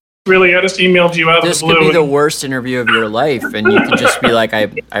Really, I just emailed you out of the This blue. could be the worst interview of your life, and you could just be like,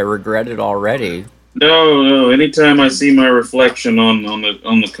 I regret it already. No. Anytime I see my reflection on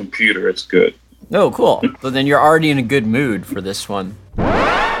the computer, it's good. Oh, cool. So then you're already in a good mood for this one.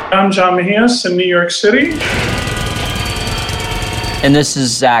 I'm John Mejias in New York City. And this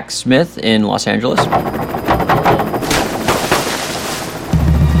is Zach Smith in Los Angeles.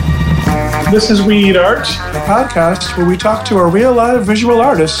 This is We Eat Art, a podcast where we talk to a real live visual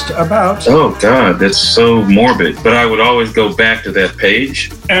artist about... Oh, God, that's so morbid. But I would always go back to that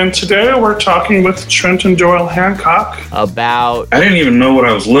page. And today we're talking with Trenton Doyle Hancock. About... I didn't even know what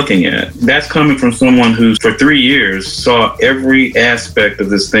I was looking at. That's coming from someone who, for 3 years, saw every aspect of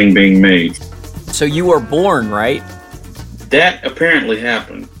this thing being made. So you were born, right? That apparently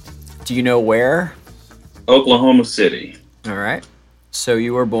happened. Do you know where? Oklahoma City. All right. So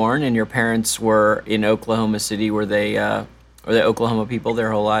you were born, and your parents were in Oklahoma City. Were they Oklahoma people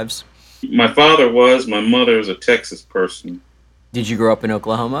their whole lives? My father was. My mother is a Texas person. Did you grow up in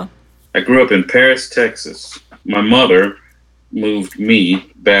Oklahoma? I grew up in Paris, Texas. My mother moved me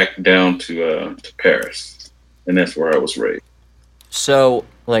back down to Paris, and that's where I was raised. So,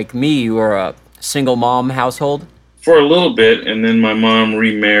 like me, you were a single mom household? For a little bit, and then my mom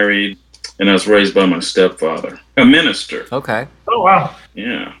remarried, and I was raised by my stepfather, a minister. Okay. Oh, wow.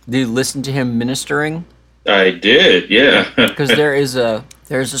 Yeah. Did you listen to him ministering? I did, yeah. Because there's a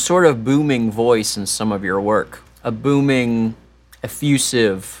sort of booming voice in some of your work, a booming,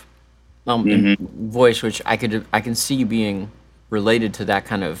 effusive voice, which I can see being related to that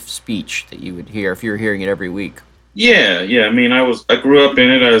kind of speech that you would hear if you were hearing it every week. Yeah. I mean, I grew up in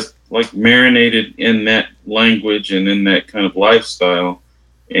it. I was like marinated in that language and in that kind of lifestyle.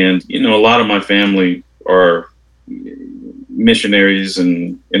 And, you know, a lot of my family are missionaries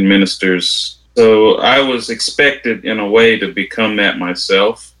and ministers. So I was expected in a way to become that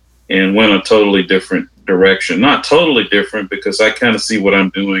myself and went a totally different direction. Not totally different, because I kind of see what I'm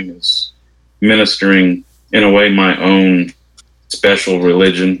doing as ministering in a way my own special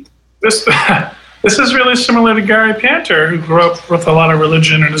religion. This is really similar to Gary Panter, who grew up with a lot of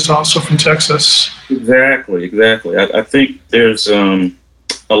religion and is also from Texas. Exactly. I think there's a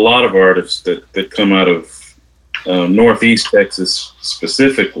lot of artists that come out of Northeast Texas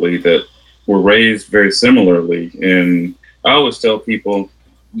specifically that were raised very similarly. And I always tell people,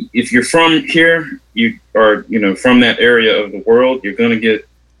 if you're from here, you are, from that area of the world, you're going to get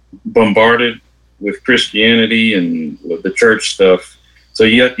bombarded with Christianity and with the church stuff. So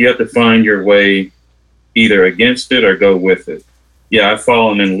you have to find your way either against it or go with it. Yeah, I've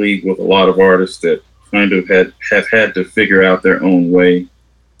fallen in league with a lot of artists that kind of have had to figure out their own way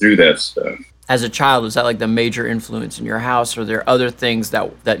through that stuff. As a child, was that like the major influence in your house, or are there other things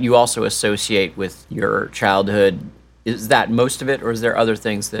that you also associate with your childhood? Is that most of it, or is there other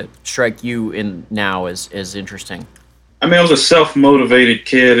things that strike you in now as interesting? I mean, I was a self-motivated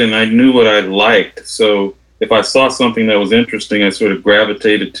kid, and I knew what I liked. So if I saw something that was interesting, I sort of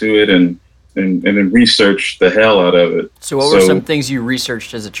gravitated to it and then researched the hell out of it. So what were some things you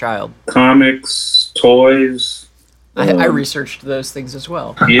researched as a child? Comics, toys. I researched those things as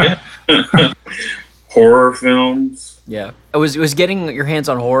well. Yeah. Horror films. Yeah. Was getting your hands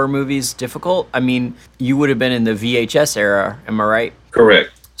on horror movies difficult? I mean, you would have been in the VHS era, am I right?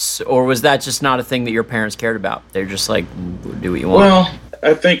 Correct. So, or was that just not a thing that your parents cared about? They're just like, do what you want? Well,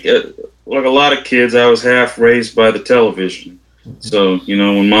 I think, like a lot of kids, I was half raised by the television. So,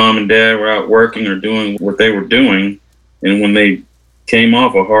 when mom and dad were out working or doing what they were doing, and when they came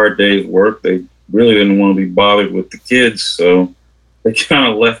off a hard day's work, they really didn't want to be bothered with the kids. So they kind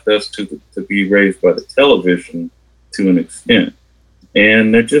of left us to be raised by the television to an extent.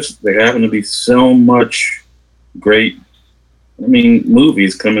 And there happen to be so much great,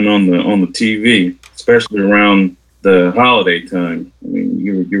 movies coming on the TV, especially around the holiday time. I mean,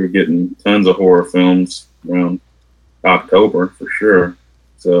 you were getting tons of horror films around October for sure.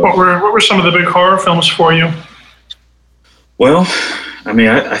 So what were some of the big horror films for you? Well,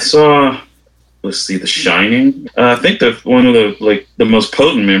 I saw, let's see, The Shining. I think that one of the most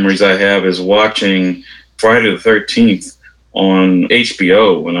potent memories I have is watching Friday the 13th on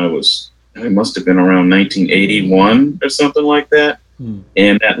HBO when it must have been around 1981 or something like that.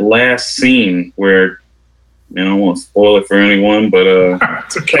 And that last scene where, I don't want to spoil it for anyone, but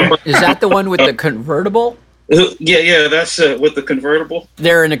It's okay. Is that the one with the convertible? Yeah, that's with the convertible.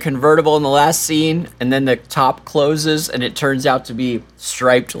 They're in a convertible in the last scene, and then the top closes, and it turns out to be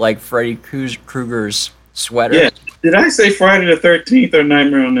striped like Freddy Krueger's sweater. Yeah. Did I say Friday the 13th or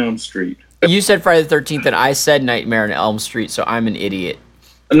Nightmare on Elm Street? You said Friday the 13th, and I said Nightmare on Elm Street, so I'm an idiot.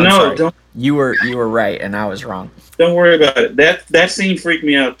 No, sorry. don't. You were right, and I was wrong. Don't worry about it. That scene freaked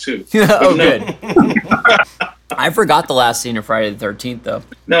me out too. Oh, no. good. I forgot the last scene of Friday the 13th, though.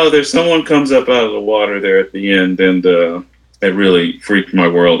 No, there's someone comes up out of the water there at the end, and it really freaked my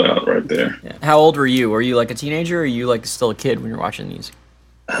world out right there. Yeah. How old were you? Were you like a teenager, or were you like still a kid when you were watching these?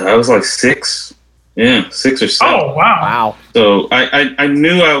 I was like 6. Yeah, 6 or 7. Oh, wow. Wow. So I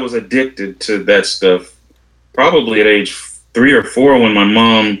knew I was addicted to that stuff probably at age 3 or 4 when my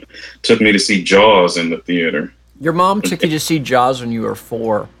mom took me to see Jaws in the theater. Your mom took you to see Jaws when you were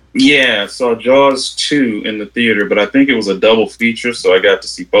 4. Yeah, I saw Jaws 2 in the theater, but I think it was a double feature, so I got to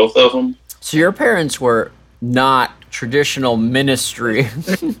see both of them. So your parents were not traditional ministry.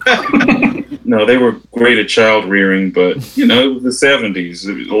 No, they were great at child rearing, but, it was the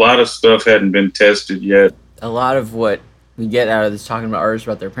 70s. A lot of stuff hadn't been tested yet. A lot of what we get out of this talking about artists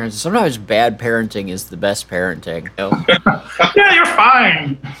about their parents, sometimes bad parenting is the best parenting. Yeah, you're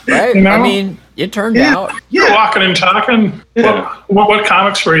fine. Right? You know? I mean, it turned out. You're walking and talking. Yeah. What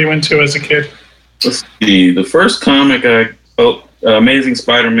comics were you into as a kid? Let's see. The first comic Amazing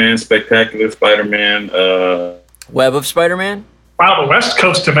Spider-Man, Spectacular Spider-Man. Web of Spider-Man? Wow, the West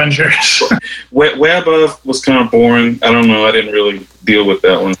Coast Avengers. Web of was kind of boring. I don't know. I didn't really deal with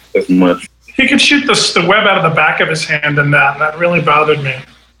that one as much. He could shoot the web out of the back of his hand in that. That really bothered me.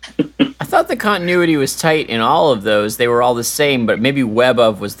 I thought the continuity was tight in all of those. They were all the same, but maybe Web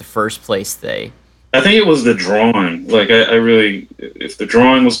of was the first place they... I think it was the drawing. Like, I really... If the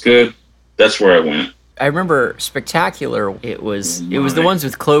drawing was good, that's where I went. I remember Spectacular. It was the ones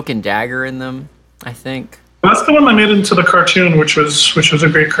with Cloak and Dagger in them, I think. That's the one that made it into the cartoon, which was a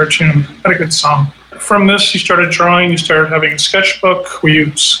great cartoon. Had a good song. From this, you started drawing. You started having a sketchbook. We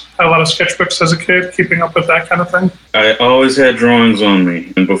had a lot of sketchbooks as a kid, keeping up with that kind of thing. I always had drawings on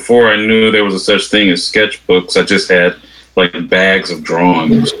me, and before I knew there was a such thing as sketchbooks, I just had like bags of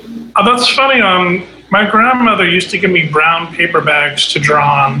drawings. Oh, that's funny. My grandmother used to give me brown paper bags to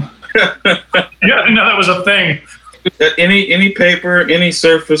draw on. Yeah, I didn't know that was a thing. Any paper, any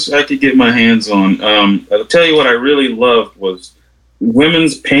surface I could get my hands on. I'll tell you what I really loved was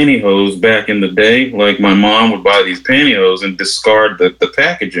women's pantyhose back in the day. Like, my mom would buy these pantyhose and discard the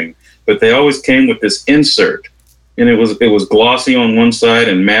packaging, but they always came with this insert, and it was glossy on one side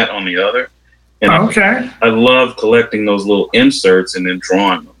and matte on the other. And Okay. I loved collecting those little inserts and then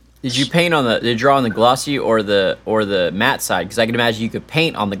drawing them. Did you draw on the glossy or the matte side? Because I can imagine you could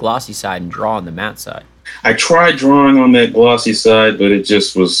paint on the glossy side and draw on the matte side. I tried drawing on that glossy side, but it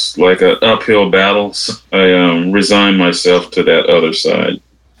just was like an uphill battle. So I resigned myself to that other side.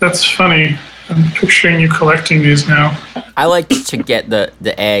 That's funny. I'm picturing you collecting these now. I like to get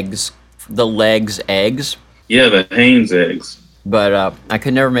the eggs, the legs eggs. Yeah, the Haynes eggs. But I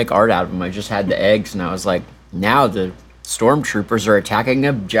could never make art out of them. I just had the eggs, and I was like, now the stormtroopers are attacking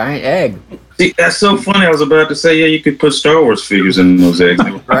a giant egg. See, that's so funny. I was about to say, yeah, you could put Star Wars figures in those eggs.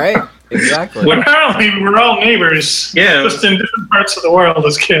 Right? Exactly. Well, apparently, we're all neighbors. Yeah. Just in different parts of the world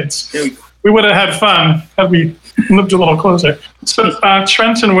as kids. Yeah. We would have had fun had we lived a little closer. So,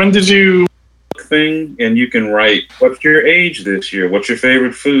 Trenton, when did you... Thing, and you can write, what's your age this year? What's your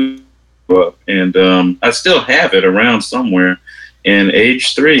favorite food? And I still have it around somewhere. And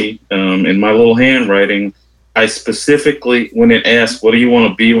age 3, in my little handwriting, I specifically, when it asked, what do you want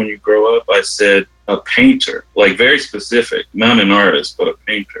to be when you grow up? I said, a painter. Like, very specific. Not an artist, but a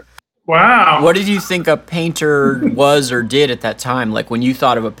painter. Wow. What did you think a painter was or did at that time? Like, when you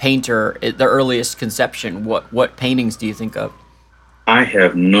thought of a painter, the earliest conception, what paintings do you think of? I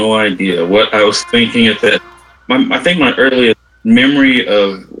have no idea what I was thinking at that. I think my earliest memory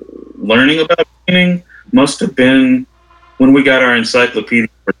of learning about painting must have been when we got our Encyclopedia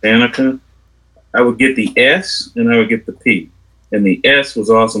Britannica. I would get the S and I would get the P. And the S was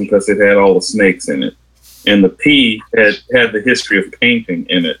awesome because it had all the snakes in it. And the P had the history of painting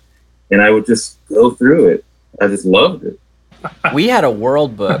in it. And I would just go through it. I just loved it. We had a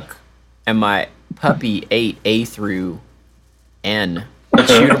world book, and my puppy ate A through N.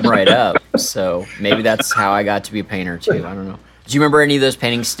 Shoot them right up. So maybe that's how I got to be a painter too. I don't know. Do you remember any of those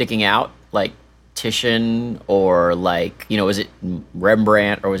paintings sticking out, like Titian, or like, was it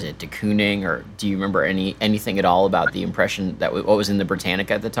Rembrandt, or was it de Kooning, or do you remember anything at all about the impression that what was in the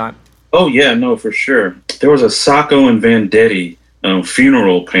Britannica at the time? Oh yeah, no, for sure. There was a Sacco and Vendetti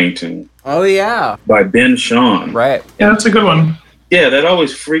funeral painting. Oh yeah, by Ben Shahn. Right. Yeah, that's a good one. Yeah, that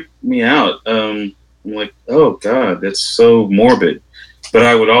always freaked me out. I'm like, oh God, that's so morbid. But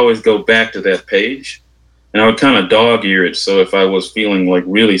I would always go back to that page, and I would kind of dog ear it. So if I was feeling like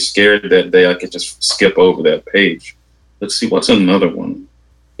really scared that day, I could just skip over that page. Let's see, what's another one?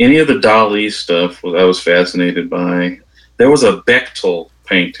 Any of the Dali stuff I was fascinated by. There was a Bechtel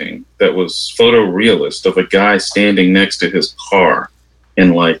painting that was photorealist of a guy standing next to his car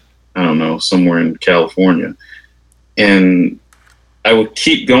in, like, I don't know, somewhere in California. And I would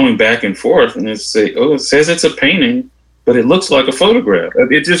keep going back and forth and it'd say, oh, it says it's a painting, but it looks like a photograph.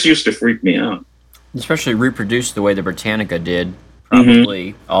 It just used to freak me out. Especially reproduced the way the Britannica did.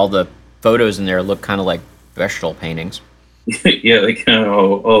 Probably all the photos in there look kind of like vegetable paintings. Yeah, they kind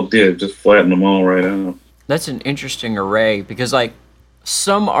of all did, just flatten them all right out. That's an interesting array because, like,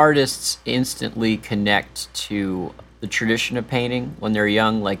 some artists instantly connect to the tradition of painting when they're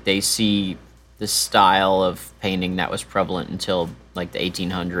young. Like, they see the style of painting that was prevalent until, like, the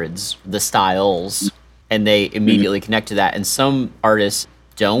 1800s, the styles, and they immediately connect to that. And some artists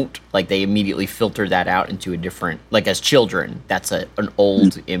don't. Like, they immediately filter that out into a different, like, as children, that's an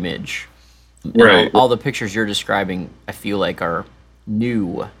old image. Right. All the pictures you're describing, I feel like, are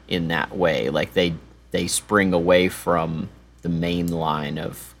new in that way. Like, they spring away from the main line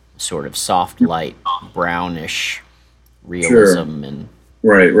of sort of soft light, brownish realism. And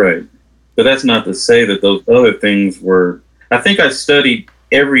Right. But that's not to say that those other things were... I think I studied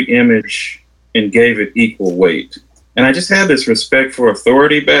every image and gave it equal weight. And I just had this respect for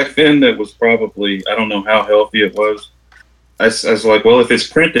authority back then that was probably... I don't know how healthy it was. I was like, well, if it's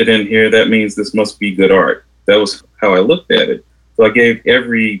printed in here, that means this must be good art. That was how I looked at it. So I gave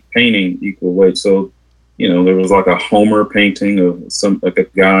every painting equal weight. So, you know, there was like a Homer painting of like a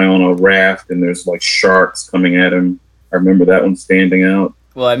guy on a raft, and there's like sharks coming at him. I remember that one standing out.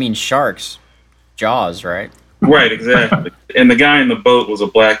 well, I mean, sharks, Jaws, right? Right, exactly. And the guy in the boat was a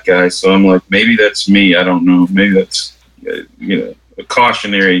black guy, so I'm like, maybe that's me. I don't know. Maybe that's, a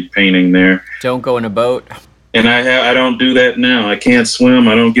cautionary painting there. Don't go in a boat. And I don't do that now. I can't swim.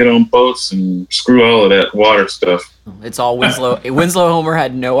 I don't get on boats, and screw all of that water stuff. It's all Winslow. Winslow Homer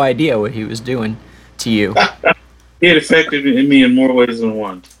had no idea what he was doing to you. It affected me in more ways than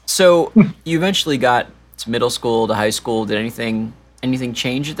one. So you eventually got to middle school, to high school. Did anything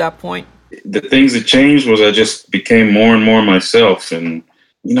change at that point? The things that changed was I just became more and more myself. And,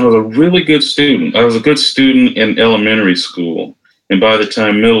 I was a really good student. I was a good student in elementary school. And by the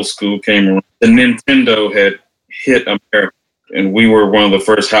time middle school came around, the Nintendo had hit America. And we were one of the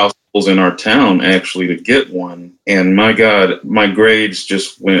first households in our town, actually, to get one. And my God, my grades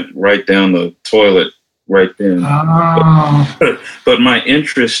just went right down the toilet right then. Oh. But my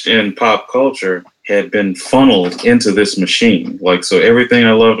interest in pop culture had been funneled into this machine. So everything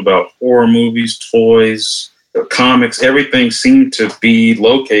I loved about horror movies, toys, comics, everything seemed to be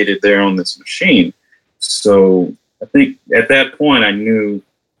located there on this machine. So I think at that point I knew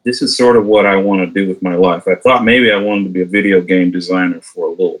this is sort of what I want to do with my life. I thought maybe I wanted to be a video game designer for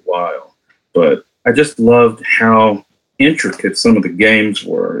a little while, but I just loved how intricate some of the games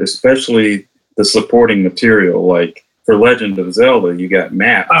were, especially the supporting material. Like for Legend of Zelda, you got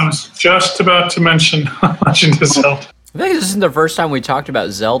maps. I was just about to mention Legend of Zelda. I think this isn't the first time we talked about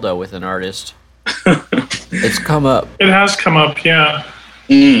Zelda with an artist. It's come up. It has come up, yeah.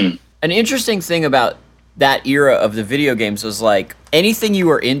 An interesting thing about that era of the video games was like anything you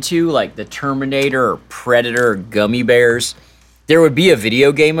were into, like the Terminator or Predator or Gummy Bears, there would be a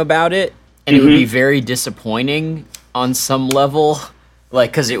video game about it, and it would be very disappointing on some level,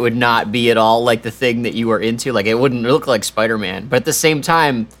 like because it would not be at all like the thing that you were into. Like it wouldn't look like Spider-Man, but at the same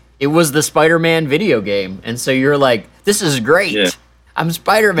time, it was the Spider-Man video game, and so you're like, this is great. Yeah. I'm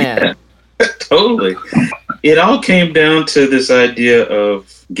Spider-Man. Yeah, totally. It all came down to this idea of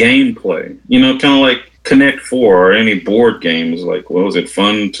gameplay, kind of like Connect 4 or any board games. Like, was it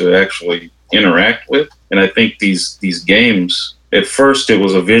fun to actually interact with? And I think these games, at first it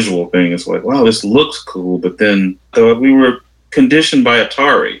was a visual thing. It's like, wow, this looks cool. But then we were conditioned by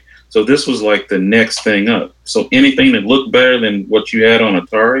Atari. So this was like the next thing up. So anything that looked better than what you had on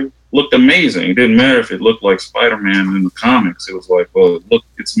Atari looked amazing. It didn't matter if it looked like Spider-Man in the comics. It was like, well,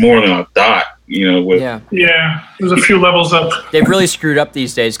 it's more than a dot, Yeah, there's a few levels up. They've really screwed up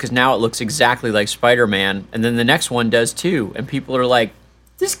these days because now it looks exactly like Spider-Man, and then the next one does too, and people are like,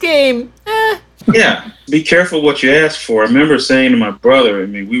 this game, Yeah, be careful what you ask for. I remember saying to my brother,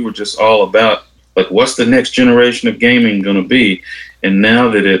 we were just all about, like, what's the next generation of gaming going to be? And now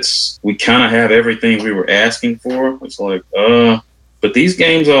that we kind of have everything we were asking for, it's like, but these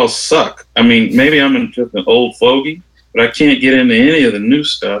games all suck. Maybe I'm just an old fogey, but I can't get into any of the new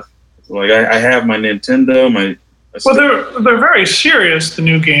stuff. Like I have my Nintendo, Well, they're very serious, the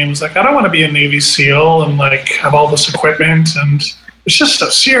new games. Like I don't want to be a Navy SEAL and like have all this equipment, and it's just so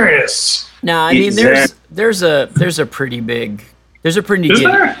serious. No, exactly. there's a pretty big big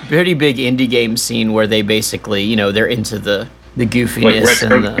indie game scene where they basically, they're into the The Like goofiness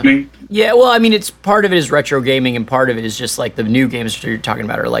retro and the... gaming? Yeah, well, I mean, it's part of it is retro gaming, and part of it is just like the new games that you're talking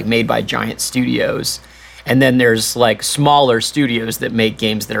about are like made by giant studios. And then there's like smaller studios that make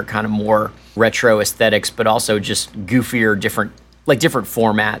games that are kind of more retro aesthetics, but also just goofier, different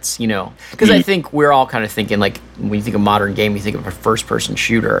formats, you know. Because I think we're all kind of thinking, like, when you think of modern game, you think of a first-person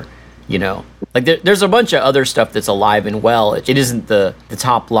shooter, you know. Like, there's a bunch of other stuff that's alive and well. It isn't the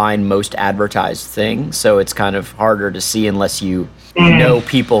top line, most advertised thing, so it's kind of harder to see unless you know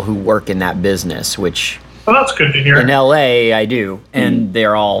people who work in that business, which... Well, that's good to hear. In LA, I do, and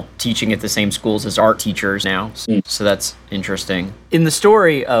they're all teaching at the same schools as art teachers now, so that's interesting. In the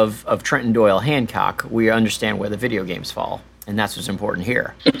story of Trenton Doyle Hancock, we understand where the video games fall, and that's what's important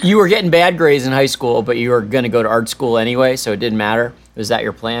here. You were getting bad grades in high school, but you were going to go to art school anyway, so it didn't matter. Was that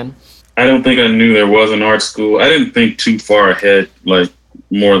your plan? I don't think I knew there was an art school. I didn't think too far ahead, like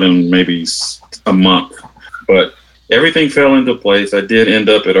more than maybe a month. But everything fell into place. I did end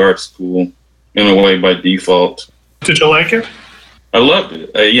up at art school in a way by default. Did you like it? I loved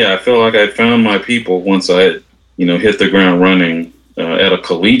it. I felt like I'd found my people once I had, hit the ground running at a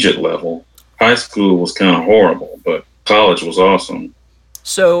collegiate level. High school was kind of horrible, but college was awesome.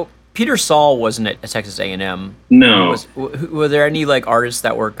 So Peter Saul wasn't at Texas A&M. No. Were there any like artists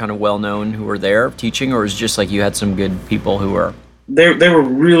that were kind of well known who were there teaching, or was it just like you had some good people who were? They were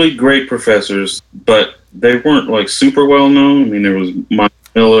really great professors, but they weren't like super well known. I mean, there was Mike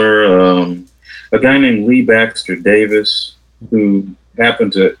Miller, a guy named Lee Baxter Davis, who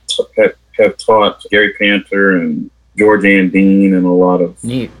happened to have taught Gary Panther and George Andine and a lot of...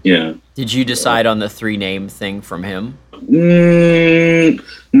 Neat. Yeah. Did you decide on the 3-name thing from him?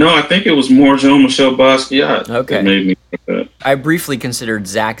 No, I think it was more Jean-Michel Basquiat that made me think that. I briefly considered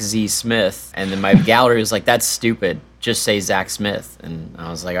Zach Z. Smith, and then my gallery was like, that's stupid. Just say Zach Smith. And I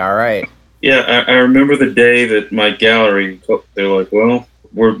was like, all right. Yeah, I remember the day that my gallery, they're like, well,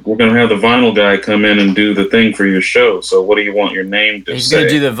 we're going to have the vinyl guy come in and do the thing for your show. So what do you want your name to say? He's going to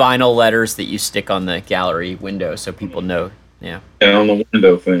do the vinyl letters that you stick on the gallery window so people know. Yeah, on the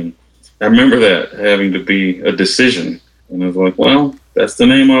window thing. I remember that having to be a decision. And I was like, well, that's the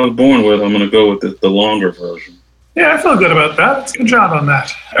name I was born with. I'm going to go with the longer version. Yeah, I feel good about that. Good job on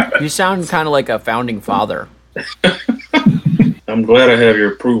that. You sound kind of like a founding father. I'm glad I have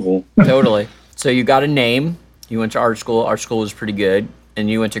your approval. Totally. So you got a name. You went to art school. Art school was pretty good. And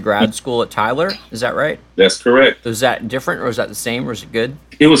you went to grad school at Tyler. Is that right? That's correct. Was that different, or was that the same, or was it good?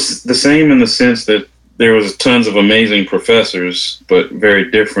 It was the same in the sense that there was tons of amazing professors, but very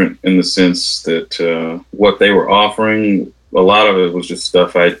different in the sense that what they were offering, a lot of it was just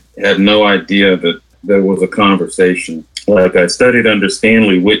stuff I had no idea that there was a conversation. Like I studied under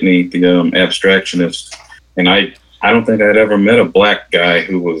Stanley Whitney, the abstractionist, and I don't think I'd ever met a black guy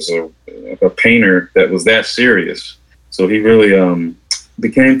who was a painter that was that serious. So he really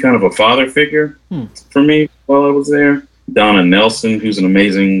became kind of a father figure for me while I was there. Donna Nelson, who's an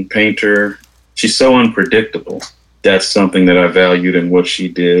amazing painter. She's so unpredictable. That's something that I valued in what she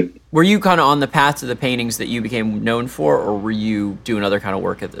did. Were you kind of on the path to the paintings that you became known for, or were you doing other kind of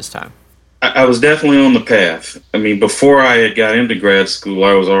work at this time? I was definitely on the path. I mean, before I had got into grad school, I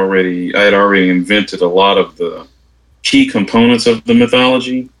had already invented a lot of the key components of the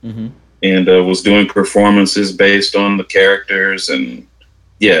mythology, and was doing performances based on the characters. And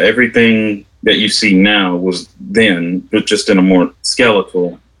yeah, everything that you see now was then, but just in a more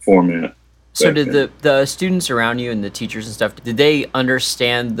skeletal format. So did the students around you and the teachers and stuff, did they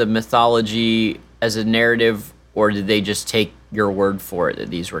understand the mythology as a narrative, or did they just take your word for it that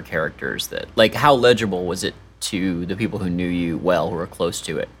these were characters that, like, how legible was it to the people who knew you well, who were close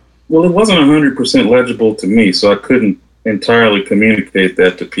to it? Well, it wasn't 100% legible to me, so I couldn't entirely communicate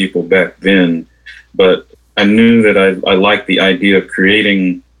that to people back then. But I knew that I liked the idea of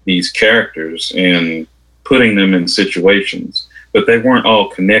creating these characters and putting them in situations, but they weren't all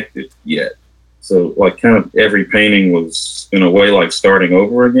connected yet. So like kind of every painting was in a way like starting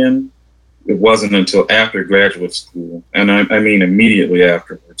over again. It wasn't until after graduate school, and I mean immediately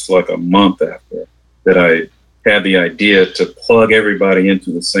afterwards, like a month after, that I had the idea to plug everybody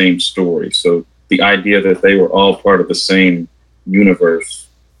into the same story. So the idea that they were all part of the same universe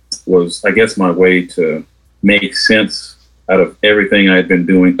was, I guess, my way to make sense out of everything I had been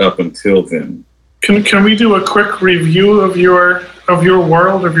doing up until then. Can we do a quick review of your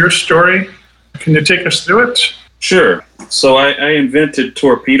world, of your story? Can you take us through it? Sure. So I invented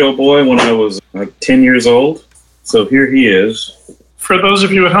Torpedo Boy when I was like 10 years old. So here he is. For those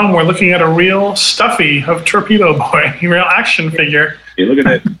of you at home, we're looking at a real stuffy of Torpedo Boy, a real action figure. Hey, look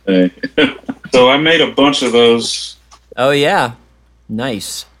at that. So I made a bunch of those. Oh, yeah.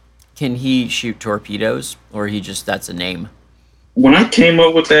 Nice. Can he shoot torpedoes, or that's a name? When I came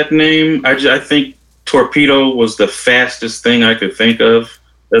up with that name, I think Torpedo was the fastest thing I could think of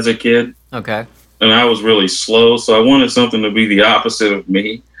as a kid. Okay. And I was really slow, so I wanted something to be the opposite of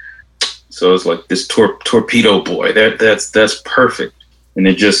me. So it's like this torpedo boy. That's perfect, and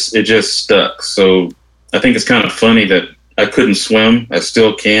it just stuck. So I think it's kind of funny that I couldn't swim. I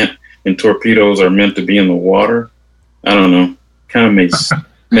still can't, and torpedoes are meant to be in the water. I don't know. Kind of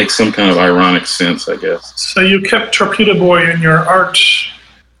makes some kind of ironic sense, I guess. So you kept Torpedo Boy in your art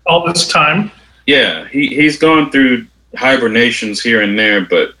all this time. Yeah, he's gone through hibernations here and there,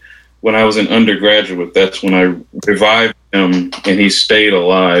 but when I was an undergraduate, that's when I revived him, and he stayed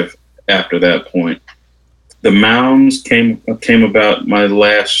alive after that point. The mounds came about my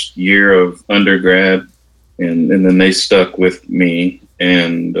last year of undergrad, and then they stuck with me.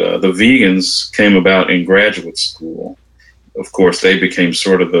 And the vegans came about in graduate school. Of course, they became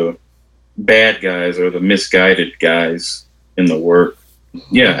sort of the bad guys or the misguided guys in the work.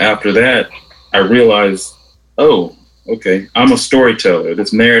 Yeah, after that, I realized, oh, okay, I'm a storyteller.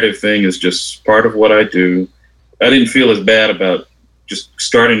 This narrative thing is just part of what I do. I didn't feel as bad about just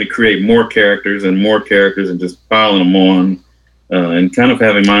starting to create more characters and just piling them on and kind of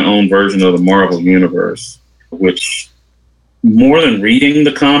having my own version of the Marvel Universe, which more than reading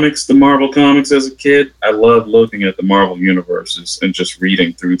the Marvel comics as a kid, I loved looking at the Marvel Universes and just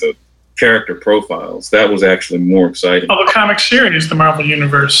reading through the character profiles. That was actually more exciting. Oh, the comic series, the Marvel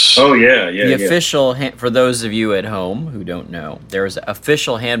Universe. Oh, yeah. The official, for those of you at home who don't know, there was an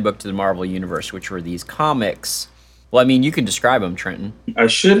official handbook to the Marvel Universe, which were these comics. Well, I mean, you can describe them, Trenton. I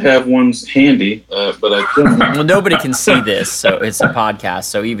should have ones handy, but I couldn't. Well, nobody can see this, so it's a podcast,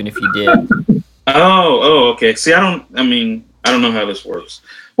 so even if you did. Oh, okay. See, I don't know how this works.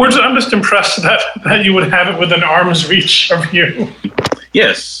 I'm just impressed that you would have it within arm's reach of you.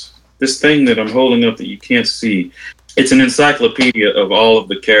 Yes. This thing that I'm holding up that you can't see, it's an encyclopedia of all of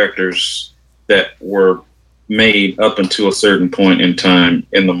the characters that were made up until a certain point in time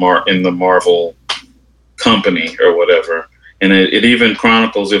in the Marvel company or whatever. And it even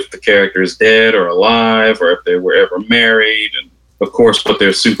chronicles if the character is dead or alive or if they were ever married, and of course what their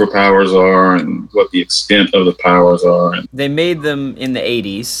superpowers are and what the extent of the powers are. They made them in the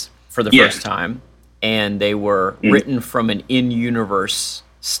 80s for the first time, and they were written from an in-universe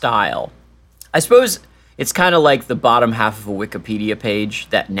style. I suppose it's kind of like the bottom half of a Wikipedia page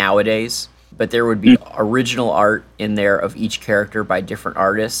that nowadays, but there would be original art in there of each character by different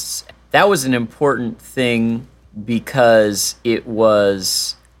artists. That was an important thing because it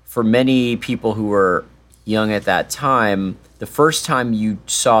was, for many people who were young at that time, the first time you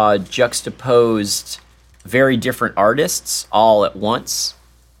saw juxtaposed very different artists all at once.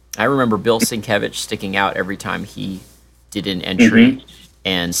 I remember Bill Sienkiewicz sticking out every time he did an entry,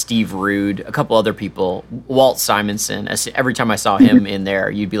 and Steve Rude, a couple other people, Walt Simonson. Every time I saw him in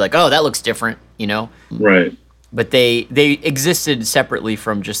there, you'd be like, oh, that looks different, you know? Right. But they existed separately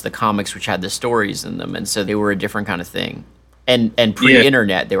from just the comics, which had the stories in them, and so they were a different kind of thing. And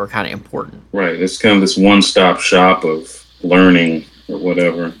pre-internet, they were kind of important. Right. It's kind of this one-stop shop of learning or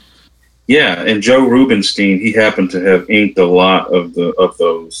whatever. Yeah, and Joe Rubinstein, he happened to have inked a lot of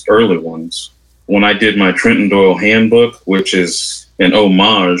those early ones. When I did my Trenton Doyle Handbook, which is an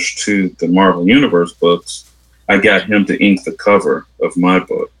homage to the Marvel Universe books, I got him to ink the cover of my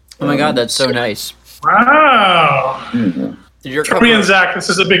book. Oh my God, that's so nice. Wow. Mm-hmm. For me and Zach, this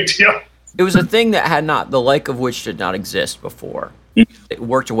is a big deal. It was a thing that had not, the like of which did not exist before. It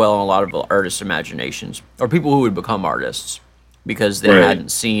worked well in a lot of artists' imaginations, or people who would become artists, because they hadn't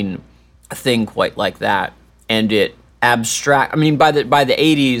seen a thing quite like that. And it by the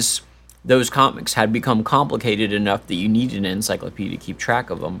 80s, those comics had become complicated enough that you needed an encyclopedia to keep track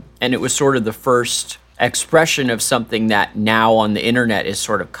of them. And it was sort of the first expression of something that now on the internet is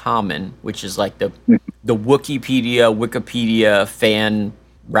sort of common, which is like the Wikipedia fan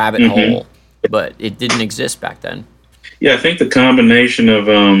rabbit hole, but it didn't exist back then. Yeah, I think the combination of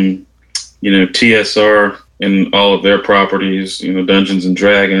TSR and all of their properties, Dungeons and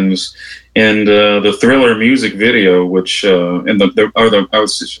Dragons, and the Thriller music video, which should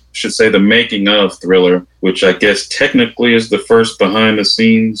say the making of Thriller, which I guess technically is the first behind the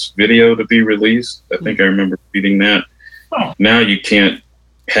scenes video to be released. I think I remember reading that. Oh. Now you can't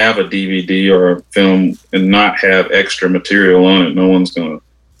have a DVD or a film and not have extra material on it. No one's going to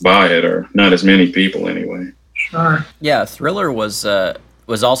buy it, or not as many people anyway. Sure. Yeah, Thriller was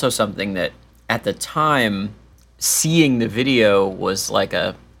also something that at the time, seeing the video was like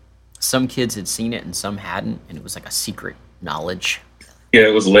some kids had seen it and some hadn't, and it was like a secret knowledge. Yeah,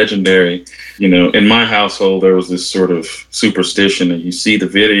 it was legendary. In my household, there was this sort of superstition that you see the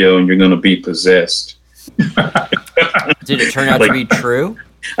video and you're going to be possessed. Did it turn out to be true?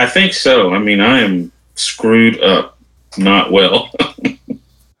 I think so. I mean, I am screwed up, not well.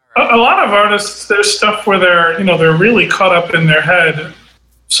 A lot of artists, there's stuff where they're really caught up in their head.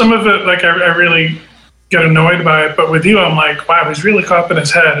 Some of it, like, I really get annoyed by it, but with you, I'm like, wow, he's really caught up in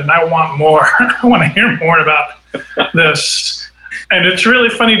his head, and I want more. I want to hear more about this. And it's really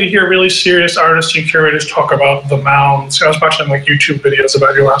funny to hear really serious artists and curators talk about the mounds. I was watching like YouTube videos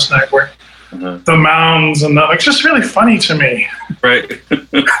about you last night where the mounds and it's just really funny to me. Right.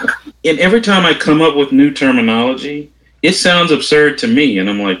 And every time I come up with new terminology, it sounds absurd to me. And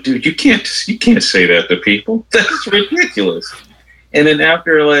I'm like, dude, you can't say that to people. That's ridiculous. And then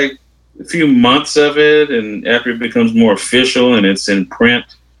after like a few months of it, and after it becomes more official and it's in print,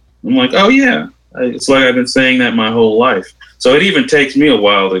 I'm like, oh yeah, it's like I've been saying that my whole life. So it even takes me a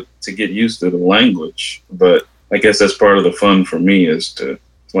while to get used to the language, but I guess that's part of the fun for me is to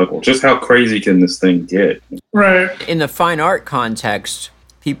like, well, just how crazy can this thing get? Right. In the fine art context,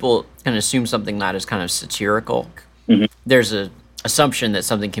 people can assume something that is kind of satirical. Mm-hmm. There's an assumption that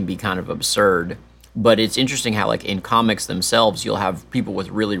something can be kind of absurd, but it's interesting how like in comics themselves, you'll have people with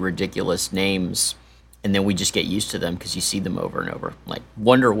really ridiculous names, and then we just get used to them because you see them over and over, like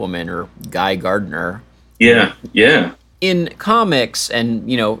Wonder Woman or Guy Gardner. Yeah, yeah. In comics and,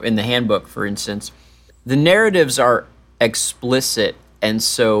 in the handbook, for instance, the narratives are explicit, and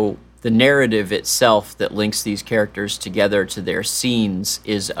so the narrative itself that links these characters together to their scenes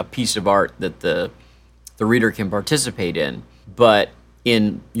is a piece of art that the reader can participate in. But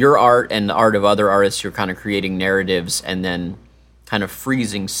in your art and the art of other artists, you're kind of creating narratives and then kind of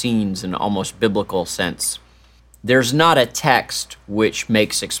freezing scenes in an almost biblical sense. There's not a text which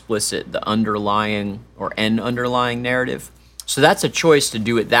makes explicit the underlying or an underlying narrative. So that's a choice to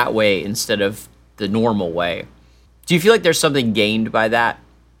do it that way instead of the normal way. Do you feel like there's something gained by that?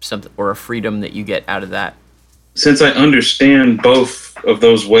 Something or a freedom that you get out of that? Since I understand both of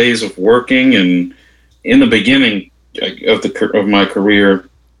those ways of working, and in the beginning of my career,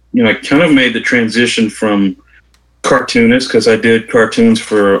 I kind of made the transition from cartoonist, because I did cartoons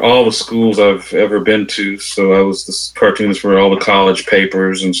for all the schools I've ever been to. So I was the cartoonist for all the college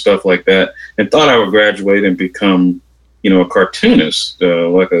papers and stuff like that, and thought I would graduate and become, a cartoonist,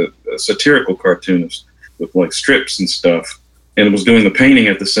 like a satirical cartoonist with like strips and stuff. And was doing the painting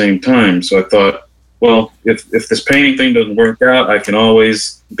at the same time. So I thought, well, if this painting thing doesn't work out, I can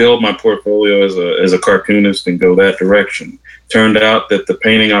always build my portfolio as a cartoonist and go that direction. Turned out that the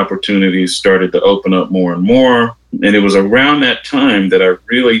painting opportunities started to open up more and more. And it was around that time that I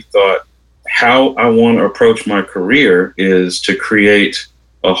really thought how I want to approach my career is to create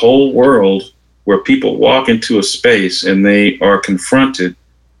a whole world where people walk into a space and they are confronted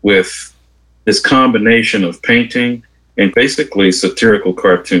with this combination of painting and basically satirical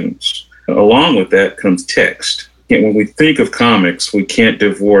cartoons. Along with that comes text. And when we think of comics, we can't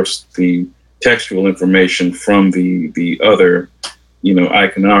divorce the textual information from the other,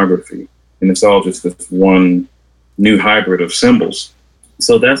 iconography. And it's all just this one new hybrid of symbols.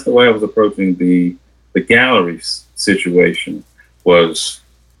 So that's the way I was approaching the gallery situation was,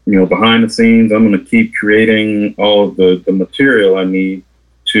 behind the scenes, I'm going to keep creating all of the material I need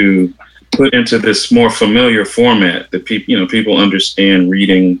to put into this more familiar format that people understand,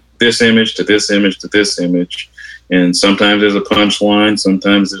 reading this image to this image to this image. And sometimes there's a punchline,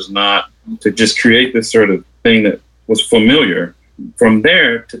 sometimes there's not, to just create this sort of thing that was familiar. From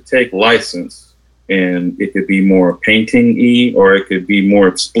there to take license, and it could be more painting-y or it could be more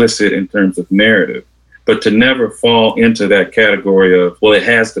explicit in terms of narrative, but to never fall into that category of, well, it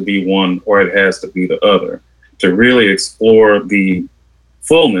has to be one or it has to be the other, to really explore the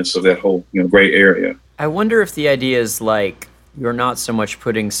fullness of that whole gray area. I wonder if the idea is like you're not so much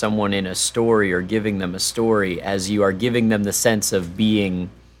putting someone in a story or giving them a story as you are giving them the sense of being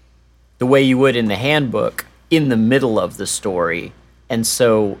the way you would in the handbook in the middle of the story. And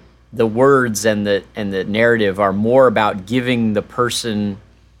so the words and the narrative are more about giving the person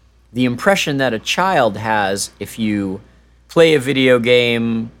the impression that a child has if you play a video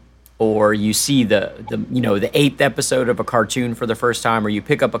game, or you see the 8th episode of a cartoon for the first time, or you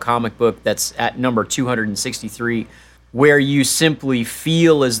pick up a comic book that's at number 263, where you simply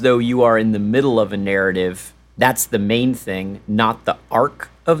feel as though you are in the middle of a narrative. That's the main thing, not the arc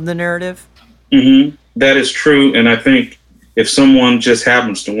of the narrative. Mm-hmm. That is true, and I think if someone just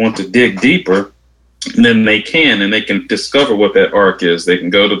happens to want to dig deeper, then they can discover what that arc is. They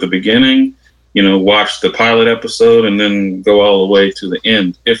can go to the beginning, watch the pilot episode and then go all the way to the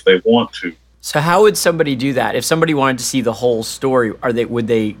end if they want to. So how would somebody do that? If somebody wanted to see the whole story, would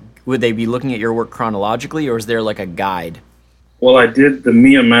they be looking at your work chronologically, or is there like a guide? Well, I did the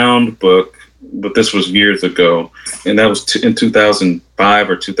Mia Mound book but this was years ago, and that was in 2005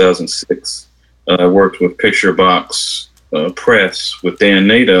 or 2006. I worked with Picture Box Press with Dan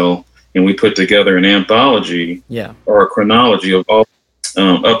Nadel, and we put together an anthology or a chronology of all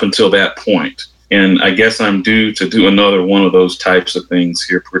up until that point. And I guess I'm due to do another one of those types of things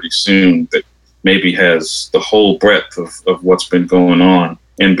here pretty soon that maybe has the whole breadth of what's been going on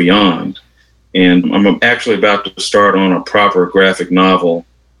and beyond. And I'm actually about to start on a proper graphic novel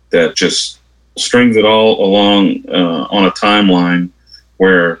that just strings it all along on a timeline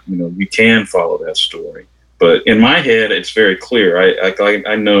where, you know, you can follow that story. But in my head, it's very clear.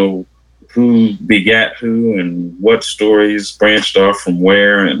 I know who begat who and what stories branched off from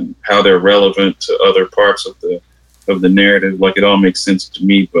where and how they're relevant to other parts of the narrative. Like, it all makes sense to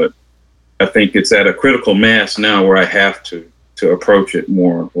me, but I think it's at a critical mass now where I have to approach it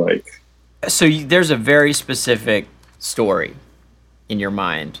more like. So there's a very specific story in your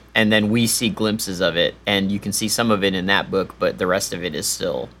mind, and then we see glimpses of it, and you can see some of it in that book, but the rest of it is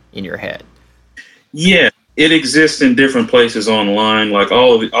still in your head. Yeah, it exists in different places online. Like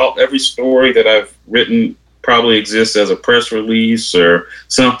every story that I've written probably exists as a press release or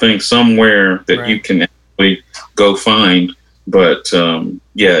something somewhere that you can actually go find. But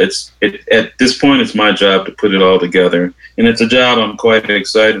at this point, it's my job to put it all together, and it's a job I'm quite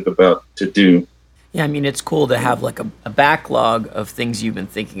excited about to do. Yeah, I mean, it's cool to have like a backlog of things you've been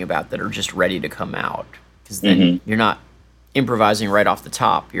thinking about that are just ready to come out, because then you're not improvising right off the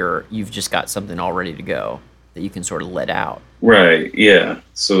top. You've just got something all ready to go that you can sort of let out. Right. Yeah.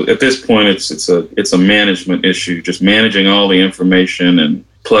 So at this point, it's a management issue, just managing all the information and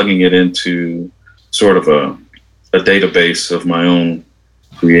plugging it into sort of a database of my own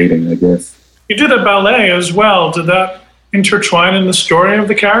creating, I guess. You did a ballet as well. Did that intertwine in the story of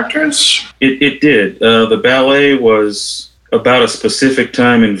the characters? It did. The ballet was about a specific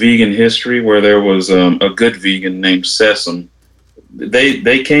time in vegan history where there was a good vegan named Sesame.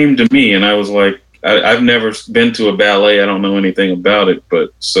 They came to me, and I was like, I've never been to a ballet. I don't know anything about it.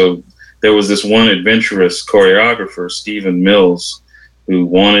 But so there was this one adventurous choreographer, Stephen Mills, who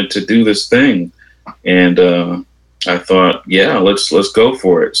wanted to do this thing. And I thought, yeah, let's go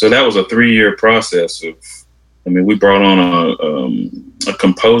for it. So that was a 3-year process we brought on a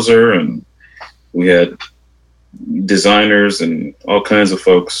composer, and we had designers and all kinds of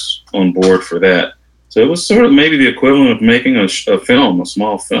folks on board for that. So it was sort of maybe the equivalent of making a film, a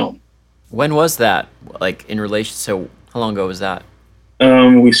small film. When was that? Like, in relation, so how long ago was that?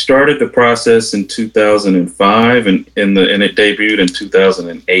 We started the process in 2005, and it debuted in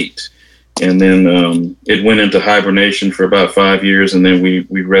 2008. And then it went into hibernation for about 5 years, and then we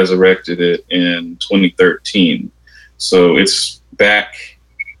resurrected it in 2013. So it's back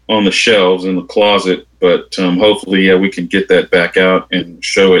on the shelves in the closet, but hopefully, we can get that back out and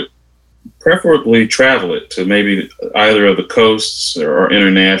show it, preferably travel it to maybe either of the coasts or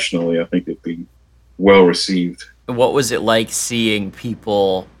internationally. I think it'd be well received. What was it like seeing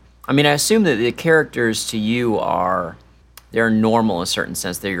people? I mean, I assume that the characters to you they're normal in a certain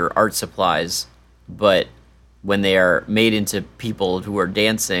sense. They're your art supplies, but when they are made into people who are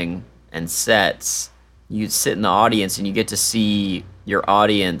dancing and sets, you sit in the audience and you get to see your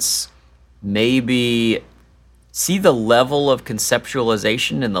audience maybe see the level of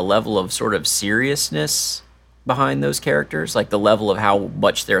conceptualization and the level of sort of seriousness behind those characters, like the level of how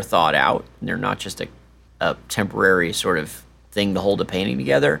much they're thought out, and they're not just a temporary sort of thing to hold a painting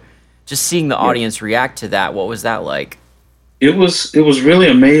together. Just seeing the audience react to that, what was that like? It was really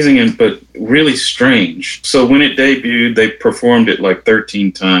amazing, but really strange. So when it debuted, they performed it like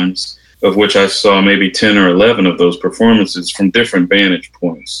 13 times, of which I saw maybe 10 or 11 of those performances from different vantage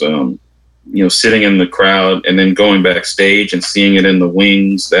points. Sitting in the crowd and then going backstage and seeing it in the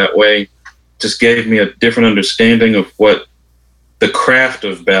wings that way just gave me a different understanding of what the craft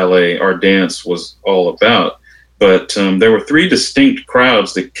of ballet or dance was all about. But there were 3 distinct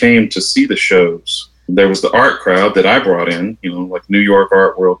crowds that came to see the shows. There was the art crowd that I brought in, like New York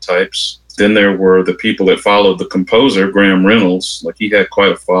art world types. Then there were the people that followed the composer, Graham Reynolds. Like, he had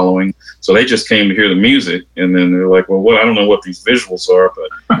quite a following. So they just came to hear the music. And then they're like, well, I don't know what these visuals are,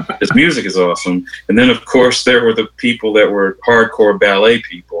 but this music is awesome. And then, of course, there were the people that were hardcore ballet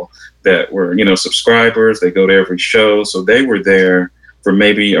people that were, subscribers. They go to every show. So they were there for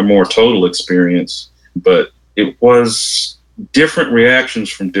maybe a more total experience. But it was different reactions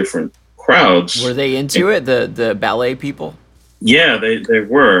from different crowds. Were they into it, the ballet people? Yeah, they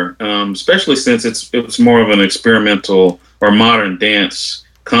were, especially since it's more of an experimental or modern dance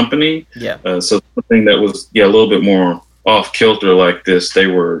company. Yeah. So something that was a little bit more off kilter like this, they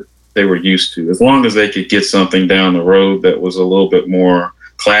were used to. As long as they could get something down the road that was a little bit more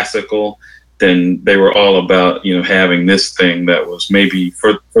classical, then they were all about, having this thing that was maybe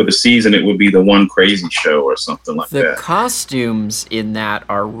for the season, it would be the one crazy show or something like that. The costumes in that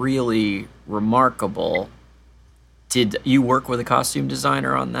are really remarkable. Did you work with a costume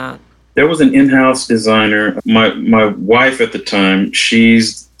designer on that? There was an in-house designer. My wife at the time, she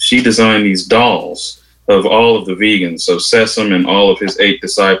designed these dolls of all of the vegans. So Sesame and all of his 8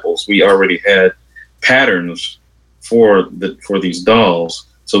 disciples, we already had patterns for these dolls.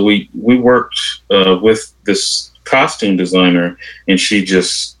 So we worked with this costume designer, and she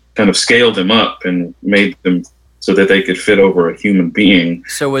just kind of scaled them up and made them so that they could fit over a human being.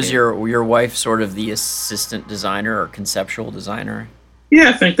 So was your wife sort of the assistant designer or conceptual designer? Yeah,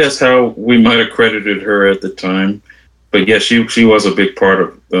 I think that's how we might have credited her at the time. But yeah, she was a big part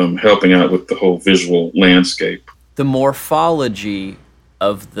of helping out with the whole visual landscape. The morphology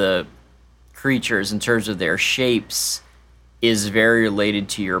of the creatures in terms of their shapes is very related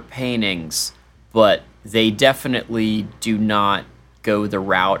to your paintings, but they definitely do not go the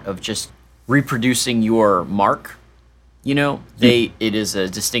route of just reproducing your mark. It is a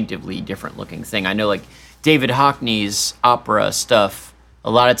distinctively different looking thing. I know, like David Hockney's opera stuff, a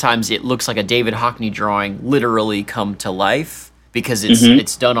lot of times it looks like a David Hockney drawing literally come to life because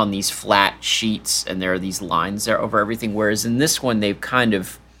it's done on these flat sheets and there are these lines there over everything. Whereas in this one, they've kind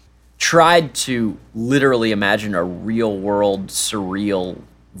of tried to literally imagine a real world, surreal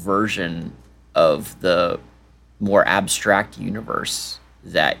version of the more abstract universe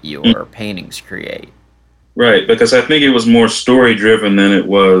that your paintings create. Right, because I think it was more story driven than it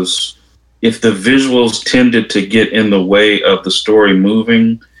was. If the visuals tended to get in the way of the story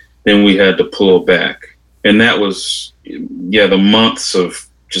moving, then we had to pull back. And that was, the months of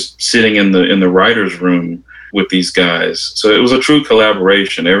just sitting in the writer's room with these guys. So it was a true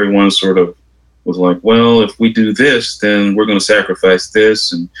collaboration. Everyone sort of was like, well, if we do this, then we're going to sacrifice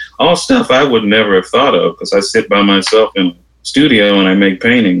this, and all stuff I would never have thought of because I sit by myself in a studio and I make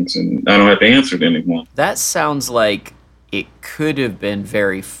paintings and I don't have to answer to anyone. That sounds like it could have been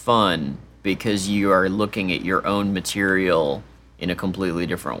very fun because you are looking at your own material in a completely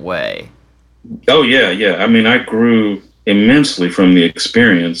different way. Oh, yeah. I mean, I grew immensely from the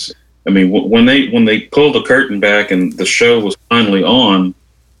experience. I mean, when they pulled the curtain back and the show was finally on,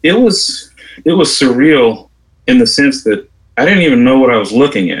 it was surreal in the sense that I didn't even know what I was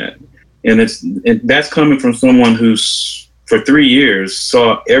looking at. And that's coming from someone who's, for 3 years,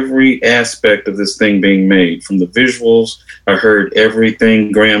 saw every aspect of this thing being made. From the visuals, I heard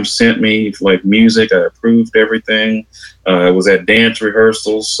everything Graham sent me, like music, I approved everything. I was at dance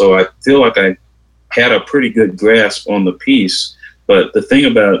rehearsals, so I feel like I had a pretty good grasp on the piece. But the thing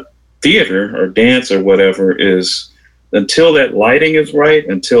about theater or dance or whatever is until that lighting is right,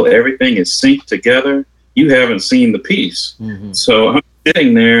 until everything is synced together, you haven't seen the piece. Mm-hmm. So I'm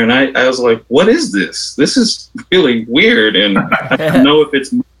sitting there and I was like, what is this? This is really weird. And I don't know if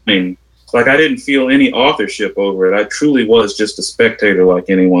it's mine. Like, I didn't feel any authorship over it. I truly was just a spectator like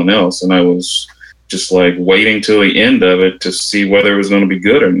anyone else. And I was just like waiting till the end of it to see whether it was going to be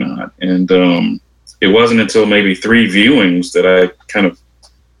good or not. And it wasn't until maybe 3 viewings that I kind of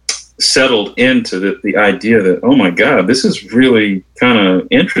settled into the idea that, oh my God, this is really kind of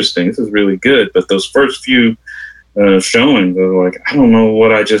interesting. This is really good. But those first few showings, I was like, I don't know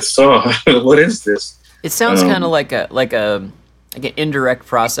what I just saw. What is this? It sounds kind of like an indirect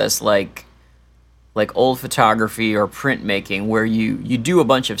process, like old photography or printmaking, where you do a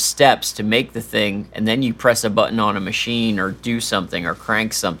bunch of steps to make the thing, and then you press a button on a machine or do something or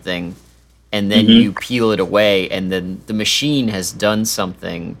crank something, and then you peel it away, and then the machine has done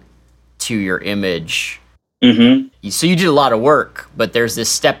something to your image. Mm-hmm. So you did a lot of work, but there's this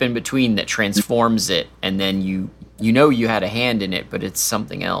step in between that transforms it, and then you had a hand in it, but it's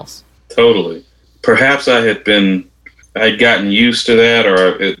something else. Totally. Perhaps I'd gotten used to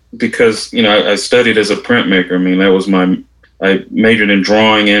that, because I studied as a printmaker. I mean, I majored in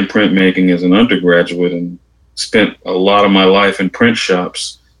drawing and printmaking as an undergraduate, and spent a lot of my life in print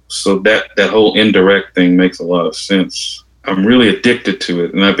shops. So that whole indirect thing makes a lot of sense. I'm really addicted to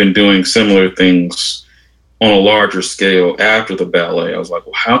it, and I've been doing similar things on a larger scale after the ballet. I was like,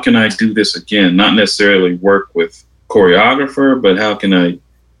 well, how can I do this again? Not necessarily work with choreographer, but how can I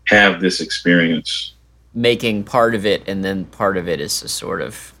have this experience? Making part of it, and then part of it is a sort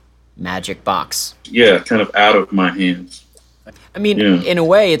of magic box. Yeah, kind of out of my hands. I mean, in a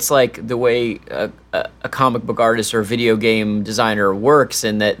way, it's like the way a comic book artist or video game designer works,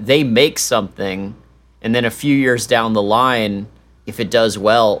 in that they make something, and then a few years down the line, if it does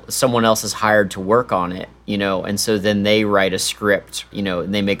well, someone else is hired to work on it, and so then they write a script,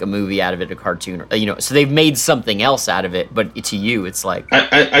 and they make a movie out of it, a cartoon, so they've made something else out of it, but to you, it's like...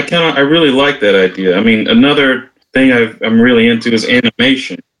 I really like that idea. I mean, another thing I'm really into is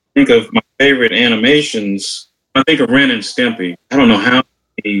animation. Think of my favorite animations. I think of Ren and Stimpy. I don't know how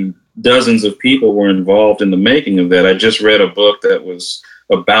many dozens of people were involved in the making of that. I just read a book that was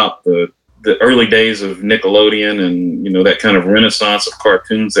about the early days of Nickelodeon and, that kind of renaissance of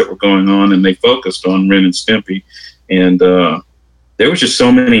cartoons that were going on, and they focused on Ren and Stimpy. And there was just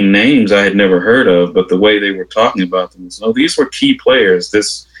so many names I had never heard of, but the way they were talking about them was, these were key players.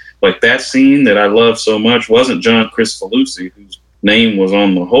 That scene that I love so much wasn't John Kricfalusi, whose name was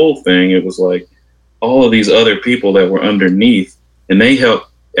on the whole thing. It was like all of these other people that were underneath, and they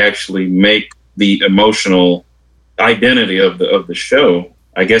helped actually make the emotional identity of the show.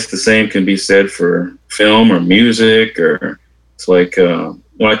 I guess the same can be said for film or music, or it's like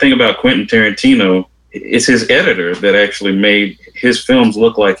when I think about Quentin Tarantino, it's his editor that actually made his films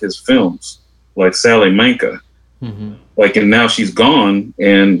look like his films, like Sally Manca. Mm-hmm. And now she's gone,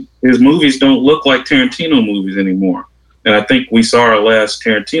 and his movies don't look like Tarantino movies anymore. And I think we saw our last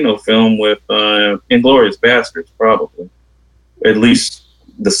Tarantino film with Inglourious Basterds, probably. At least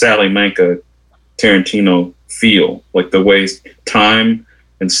the Sally Manca Tarantino feel, like the way time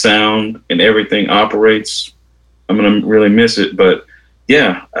and sound and everything operates. I'm going to really miss it. But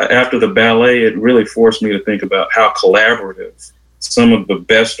yeah, after the ballet, it really forced me to think about how collaborative some of the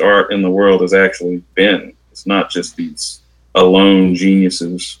best art in the world has actually been. It's not just these alone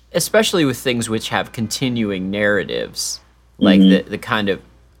geniuses. Especially with things which have continuing narratives, like the kind of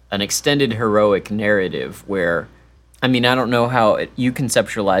an extended heroic narrative where, I mean, I don't know how you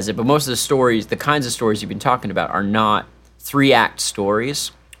conceptualize it, but most of the stories, the kinds of stories you've been talking about, are not 3-act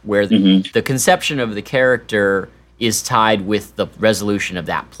stories where the conception of the character is tied with the resolution of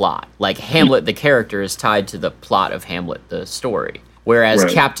that plot. Like Hamlet, the character, is tied to the plot of Hamlet, the story. Whereas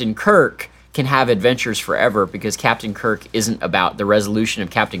Captain Kirk can have adventures forever because Captain Kirk isn't about the resolution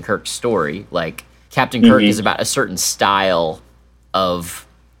of Captain Kirk's story. Like, Captain Kirk is about a certain style of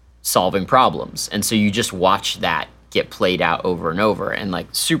solving problems. And so you just watch that get played out over and over. And like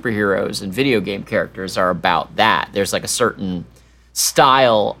superheroes and video game characters are about that. There's like a certain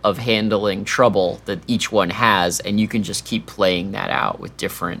style of handling trouble that each one has, and you can just keep playing that out with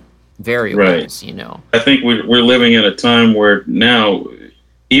different variables, I think we're living in a time where now,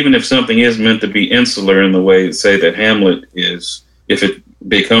 even if something is meant to be insular in the way, say, that Hamlet is, if it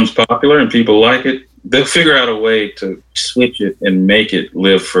becomes popular and people like it, they'll figure out a way to switch it and make it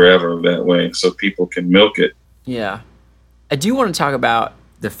live forever that way so people can milk it. Yeah. I do want to talk about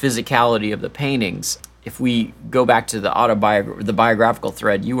the physicality of the paintings. If we go back to the biographical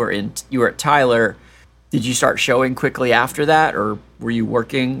thread, you were at Tyler. Did you start showing quickly after that, or were you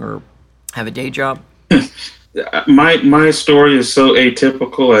working or have a day job? My story is so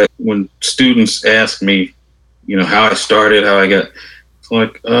atypical. When students ask me, how I started, how I got, it's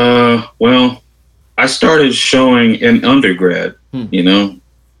like, well, I started showing in undergrad, and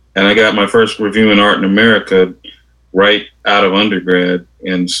I got my first review in Art in America right out of undergrad.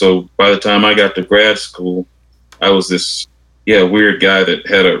 And so by the time I got to grad school, I was this, weird guy that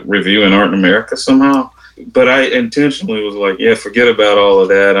had a review in Art in America somehow. But I intentionally was like, forget about all of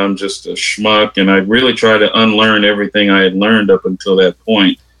that. I'm just a schmuck. And I really tried to unlearn everything I had learned up until that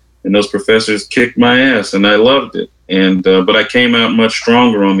point. And those professors kicked my ass, and I loved it. And but I came out much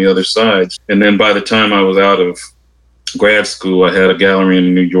stronger on the other side. And then by the time I was out of grad school, I had a gallery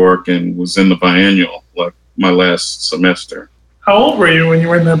in New York and was in the biennial, like my last semester. How old were you when you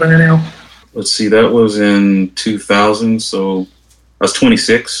were in the biennial? Let's see, that was in 2000, so I was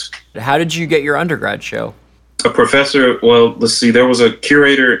 26. How did you get your undergrad show? A professor, there was a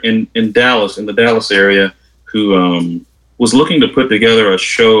curator in Dallas, in the Dallas area, who was looking to put together a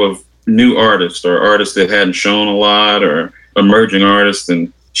show of new artists or artists that hadn't shown a lot or emerging artists.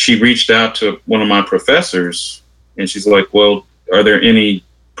 And she reached out to one of my professors, and she's like, well, are there any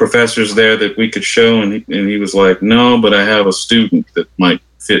professors there that we could show? And he was like, no, but I have a student that might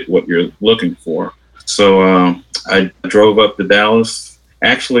fit what you're looking for. So I drove up to Dallas.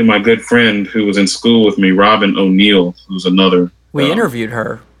 Actually, my good friend who was in school with me, Robin O'Neill, who's another. We interviewed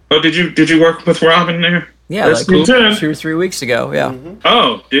her. Oh, did you work with Robin there? Yeah, that's like cool. 2 or 3 weeks ago. Yeah. Mm-hmm.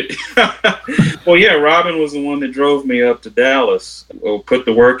 Oh, well, yeah. Robin was the one that drove me up to Dallas. Put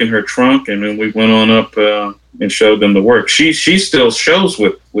the work in her trunk, and then we went on up and showed them the work. She still shows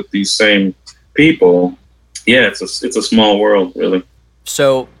with these same people. Yeah, it's a small world, really.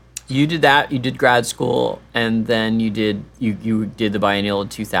 So you did that. You did grad school, and then you did the biennial in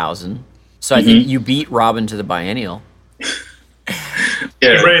 2000. So I think you beat Robin to the biennial.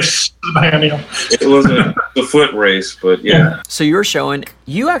 Yeah, race the biennial. it was a foot race, but yeah. So you're showing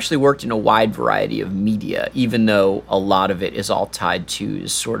you actually worked in a wide variety of media, even though a lot of it is all tied to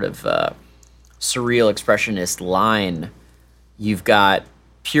sort of surreal expressionist line. You've got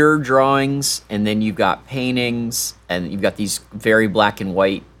pure drawings, and then you've got paintings, and you've got these very black and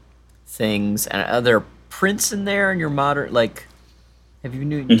white things, and other prints in there in your modern, like, have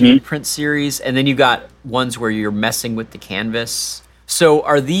you do print series? And then you got ones where you're messing with the canvas. So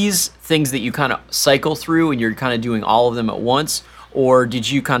are these things that you kind of cycle through and you're kind of doing all of them at once? Or did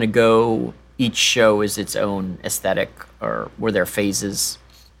you kind of go, each show is its own aesthetic, or were there phases?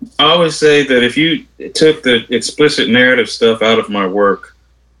 I always say that if you took the explicit narrative stuff out of my work,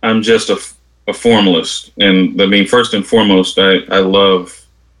 I'm just a formalist. And I mean, first and foremost, I love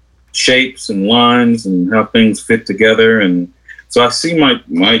shapes and lines and how things fit together. And so I see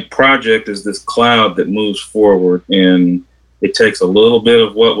my project as this cloud that moves forward, and it takes a little bit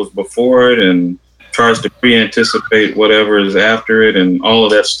of what was before it and tries to pre-anticipate whatever is after it, and all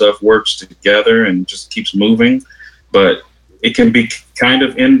of that stuff works together and just keeps moving. But it can be kind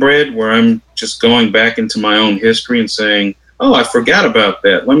of inbred, where I'm just going back into my own history and saying, oh, I forgot about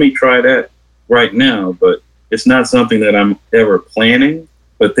that. Let me try that right now. But it's not something that I'm ever planning.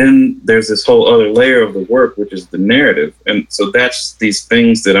 But then there's this whole other layer of the work, which is the narrative. And so that's these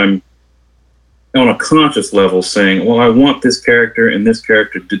things that I'm on a conscious level saying, well, I want this character and this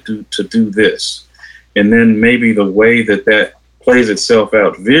character to do this. And then maybe the way that plays itself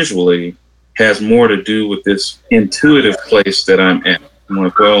out visually has more to do with this intuitive place that I'm at. I'm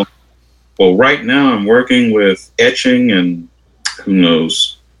like, well, right now I'm working with etching and, who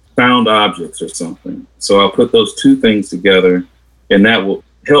knows, found objects or something. So I'll put those two things together, and that will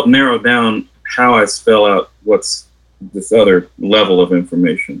help narrow down how I spell out what's this other level of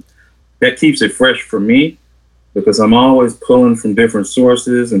information. That keeps it fresh for me, because I'm always pulling from different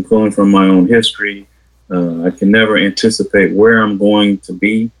sources and pulling from my own history. I can never anticipate where I'm going to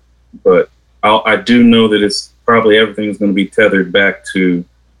be, but I do know that it's probably everything is going to be tethered back to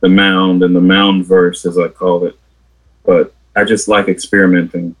the mound and the mound verse, as I call it. But I just like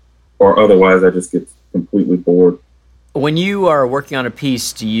experimenting, or otherwise I just get completely bored. When you are working on a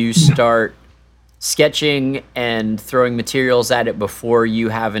piece, do you start sketching and throwing materials at it before you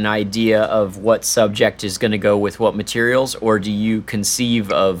have an idea of what subject is going to go with what materials, or do you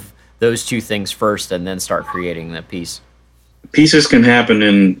conceive of those two things first and then start creating the piece? Pieces can happen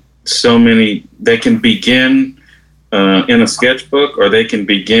in so many. They can begin in a sketchbook, or they can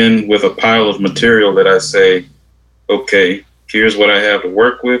begin with a pile of material that I say, okay, here's what I have to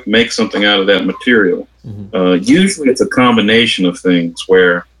work with, make something out of that material. Usually it's a combination of things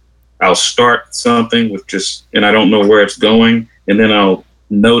where I'll start something with and I don't know where it's going, and then I'll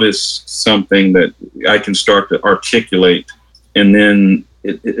notice something that I can start to articulate, and then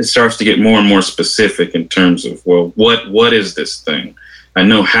it starts to get more and more specific in terms of, well, what is this thing? I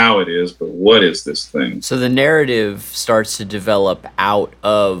know how it is, but what is this thing? So the narrative starts to develop out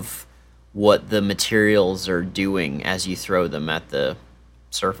of what the materials are doing as you throw them at the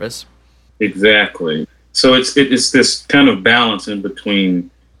surface? Exactly. So it's this kind of balance in between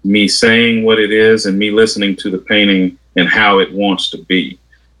me saying what it is and me listening to the painting and how it wants to be.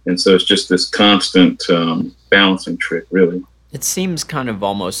 And so it's just this constant balancing trick, really. It seems kind of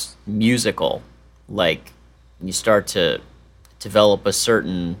almost musical, like you start to develop a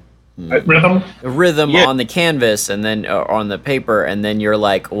certain rhythm Yeah. on the canvas and then on the paper, and then you're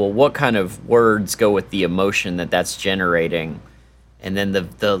like, well, what kind of words go with the emotion that's generating? And then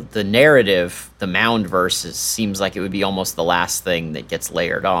the narrative, the mound verse, seems like it would be almost the last thing that gets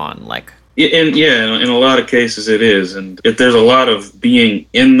layered on. Like, in a lot of cases it is. And if there's a lot of being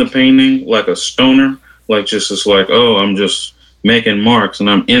in the painting, like a stoner, like just like, oh, I'm just making marks and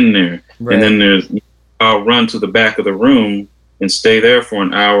I'm in there. Right. And then I'll run to the back of the room and stay there for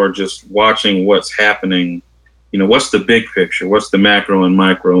an hour just watching what's happening. You know, what's the big picture? What's the macro and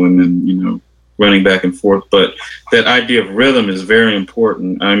micro? And then, running back and forth. But that idea of rhythm is very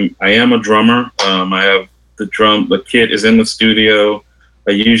important. I am a drummer. I have the kit is in the studio.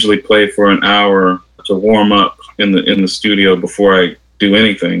 I usually play for an hour to warm up in the studio before I do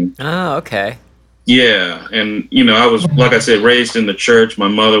anything. Oh, okay. Yeah. And, I was, like I said, raised in the church. My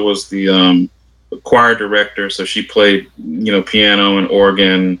mother was the choir director, so she played, piano and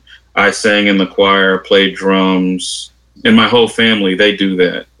organ. I sang in the choir, played drums, and my whole family, they do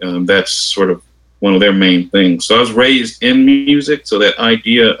that. That's sort of one of their main things. So I was raised in music, so that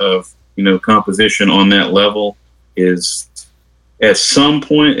idea of, composition on that level is at some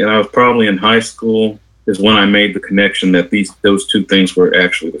point, and I was probably in high school, is when I made the connection that those two things were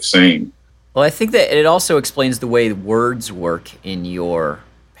actually the same. Well, I think that it also explains the way words work in your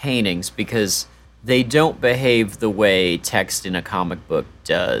paintings, because they don't behave the way text in a comic book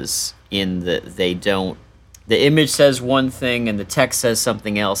does, in that they don't, the image says one thing and the text says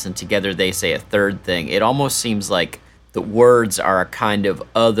something else, and together they say a third thing. It almost seems like the words are a kind of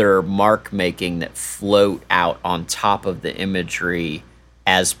other mark making that float out on top of the imagery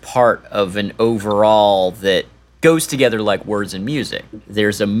as part of an overall that goes together like words and music.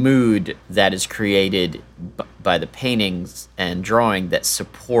 There's a mood that is created by the paintings and drawing that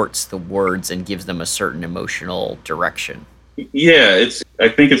supports the words and gives them a certain emotional direction. Yeah, I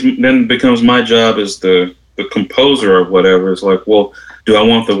think it's then becomes my job as the composer or whatever. It's like, well, do I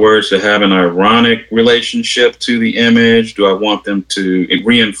want the words to have an ironic relationship to the image? Do I want them to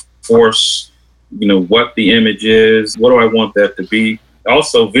reinforce, what the image is? What do I want that to be?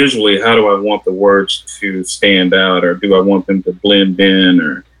 Also, visually, how do I want the words to stand out, or do I want them to blend in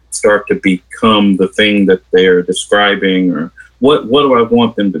or start to become the thing that they're describing, or what do I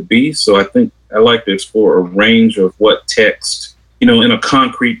want them to be? So I think I like to explore a range of what text, in a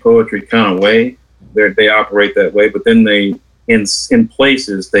concrete poetry kind of way. They operate that way, but then they, in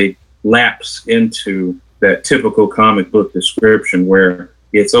places, they lapse into that typical comic book description where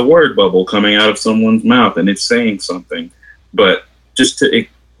it's a word bubble coming out of someone's mouth and it's saying something, but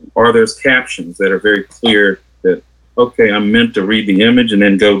or there's captions that are very clear that, okay, I'm meant to read the image and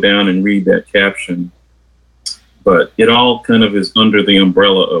then go down and read that caption. But it all kind of is under the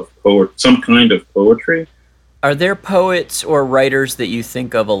umbrella of some kind of poetry. Are there poets or writers that you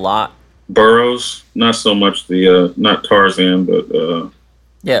think of a lot? Burroughs, not so much not Tarzan, but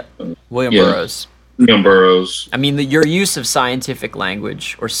William Burroughs. William Burroughs. I mean, your use of scientific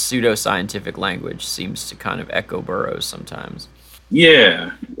language or pseudo-scientific language seems to kind of echo Burroughs sometimes.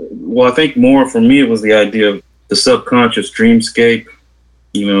 Yeah. Well, I think more for me it was the idea of the subconscious dreamscape,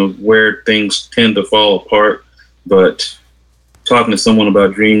 where things tend to fall apart. But talking to someone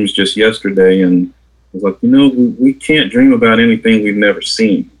about dreams just yesterday, and I was like, we can't dream about anything we've never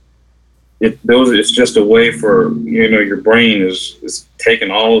seen. It's just a way for, your brain is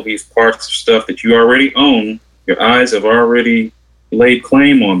taking all of these parts of stuff that you already own. Your eyes have already laid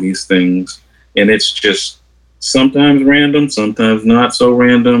claim on these things. And it's just sometimes random, sometimes not so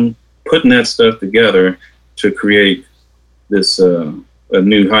random, putting that stuff together to create this a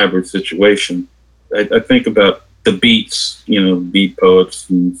new hybrid situation. I think about the beats, beat poets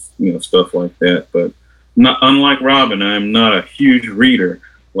and, stuff like that. But unlike Robin, I'm not a huge reader.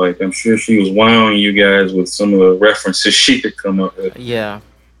 Like, I'm sure she was wowing you guys with some of the references she could come up with. Yeah,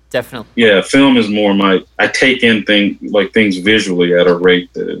 definitely. Yeah, film is more I take in things visually at a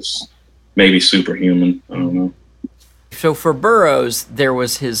rate that is maybe superhuman. I don't know. So for Burroughs, there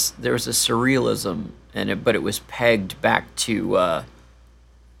was a surrealism in it, but it was pegged back to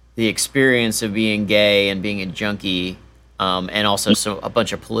the experience of being gay and being a junkie, and also a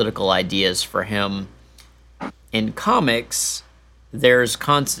bunch of political ideas for him. In comics, there's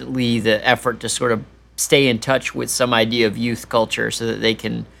constantly the effort to sort of stay in touch with some idea of youth culture so that they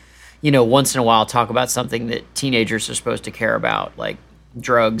can, once in a while talk about something that teenagers are supposed to care about, like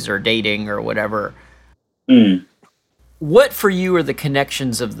drugs or dating or whatever. Mm. What for you are the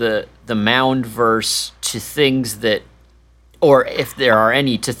connections of the Mound verse to things that, or if there are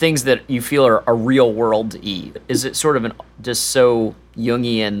any, to things that you feel are real world-y? Is it sort of just so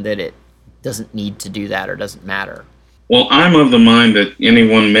Jungian that it doesn't need to do that or doesn't matter? Well, I'm of the mind that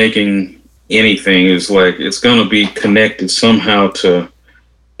anyone making anything is like, it's going to be connected somehow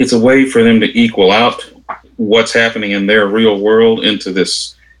it's a way for them to equal out what's happening in their real world into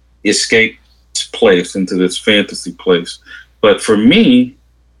this escape place, into this fantasy place. But for me,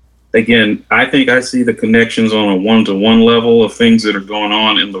 again, I think I see the connections on a one-to-one level of things that are going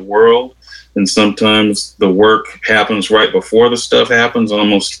on in the world. And sometimes the work happens right before the stuff happens,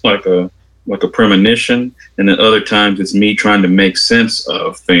 almost like a premonition, and then other times it's me trying to make sense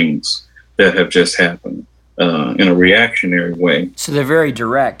of things that have just happened in a reactionary way. So they're very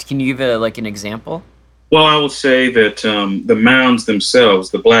direct. Can you give it an example? Well, I would say that the mounds themselves,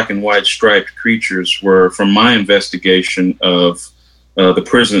 the black and white striped creatures, were from my investigation of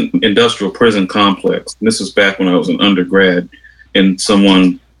the industrial prison complex. And this was back when I was an undergrad, and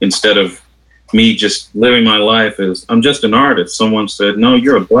someone, instead of me just living my life as I'm just an artist, someone said, "No,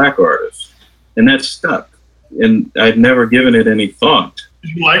 you're a black artist." And that stuck. And I'd never given it any thought.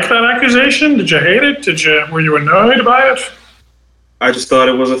 Did you like that accusation? Did you hate it? Were you annoyed by it? I just thought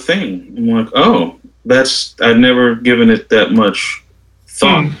it was a thing. I'm like, oh, I'd never given it that much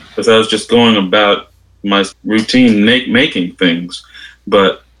thought because I was just going about my routine making things.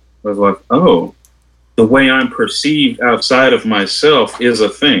 But I was like, oh, the way I'm perceived outside of myself is a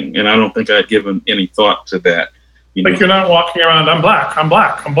thing. And I don't think I'd given any thought to that. Like you're not walking around, I'm black.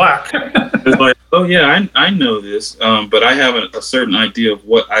 It's like, oh yeah, I know this, but I have a certain idea of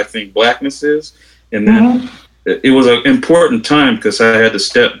what I think blackness is. And then it was an important time because I had to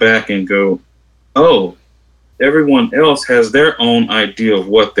step back and go, oh, everyone else has their own idea of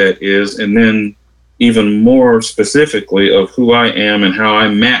what that is. And then even more specifically of who I am and how I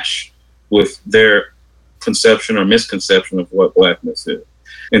match with their conception or misconception of what blackness is.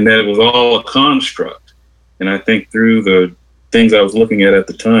 And that it was all a construct. And I think through the things I was looking at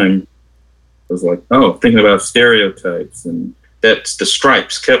the time, I was like, oh, thinking about stereotypes, and that's the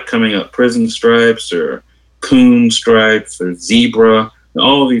stripes kept coming up, prison stripes or coon stripes or zebra, and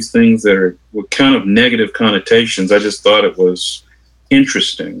all of these things that were kind of negative connotations. I just thought it was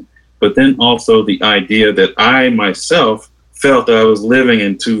interesting. But then also the idea that I myself felt I was living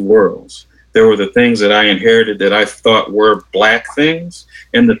in two worlds. There were the things that I inherited that I thought were black things,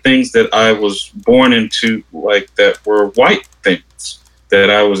 and the things that I was born into, like that were white things that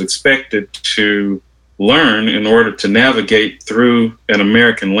I was expected to learn in order to navigate through an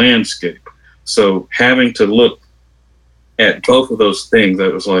American landscape. So having to look at both of those things, I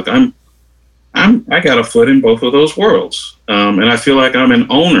was like, I got a foot in both of those worlds, and I feel like I'm an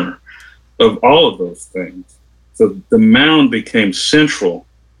owner of all of those things. So the mound became central.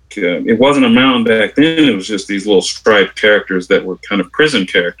 It wasn't a mound back then. It was just these little striped characters that were kind of prison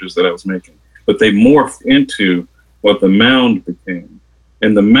characters that I was making. But they morphed into what the mound became.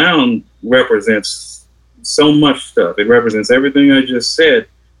 And the mound represents so much stuff. It represents everything I just said,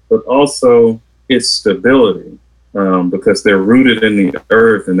 but also its stability, because they're rooted in the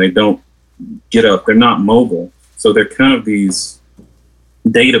earth and they don't get up. They're not mobile. So they're kind of these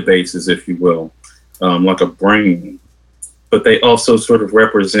databases, if you will, like a brain. But they also sort of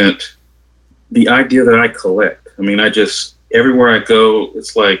represent the idea that I collect. I mean, everywhere I go,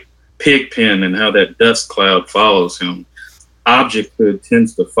 it's like Pigpen and how that dust cloud follows him. Objecthood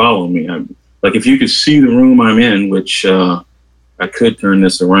tends to follow me. Like if you could see the room I'm in, which I could turn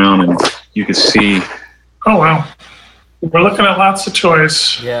this around and you could see. Oh, wow. We're looking at lots of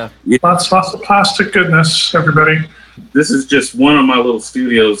toys. Yeah. Lots of plastic goodness, everybody. This is just one of my little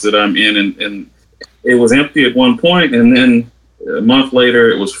studios that I'm in, and it was empty at one point, and then a month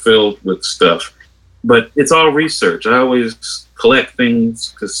later it was filled with stuff. But it's all research. I always collect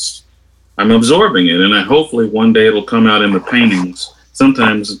things because I'm absorbing it, and hopefully one day it'll come out in the paintings,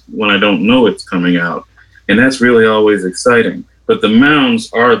 sometimes when I don't know it's coming out. And that's really always exciting. But the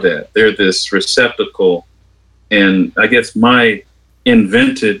mounds are that. They're this receptacle. And I guess my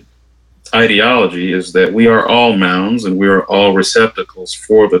invented ideology is that we are all mounds and we are all receptacles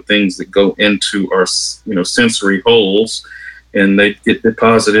for the things that go into our, sensory holes, and they get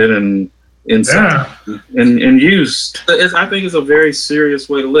deposited and used. I think it's a very serious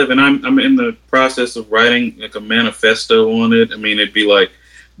way to live, and I'm in the process of writing like a manifesto on it. I mean, it'd be like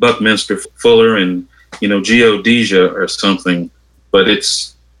Buckminster Fuller and Geodesia or something, but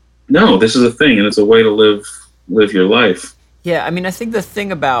this is a thing, and it's a way to live your life. Yeah, I mean, I think the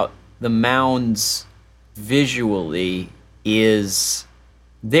thing about the mounds visually is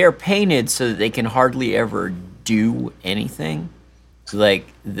they're painted so that they can hardly ever do anything. Like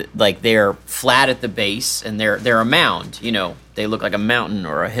they're flat at the base and they're a mound. They look like a mountain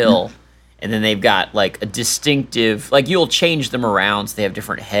or a hill, and then they've got like a distinctive. Like you'll change them around, so they have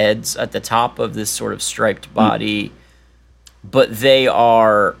different heads at the top of this sort of striped body, but they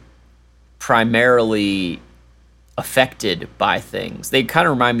are primarily affected by things. They kind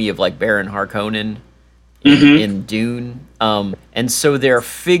of remind me of like Baron Harkonnen in Dune, and so they're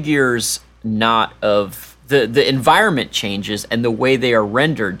figures not of. The environment changes and the way they are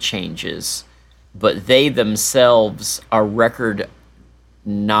rendered changes, but they themselves are record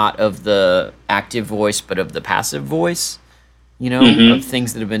not of the active voice, but of the passive voice, of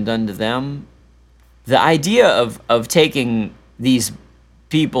things that have been done to them. The idea of taking these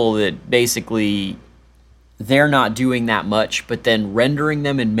people that basically they're not doing that much, but then rendering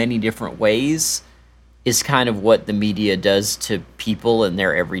them in many different ways is kind of what the media does to people in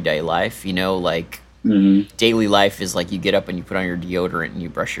their everyday life, daily life is like you get up and you put on your deodorant and you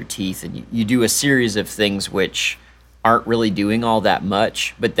brush your teeth and you do a series of things which aren't really doing all that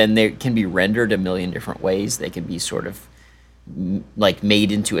much, but then they can be rendered a million different ways. They can be sort of like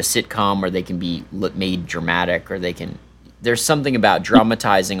made into a sitcom, or they can be made dramatic, or there's something about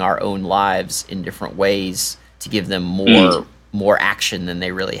dramatizing our own lives in different ways to give them more action than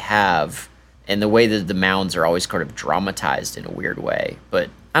they really have. And the way that the mounds are always kind of dramatized in a weird way. But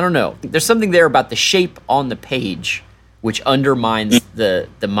I don't know. There's something there about the shape on the page which undermines the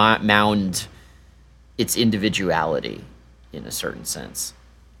mound its individuality in a certain sense.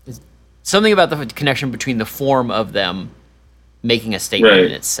 It's something about the connection between the form of them making a statement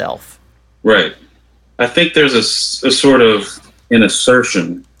in itself. Right. I think there's a sort of an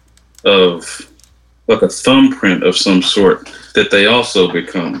assertion of like a thumbprint of some sort that they also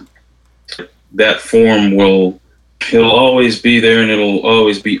become. That form it'll always be there and it'll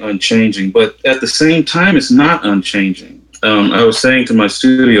always be unchanging, but at the same time, it's not unchanging. I was saying to my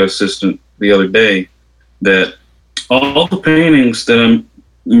studio assistant the other day that all the paintings that I'm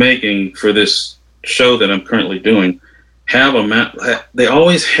making for this show that I'm currently doing have they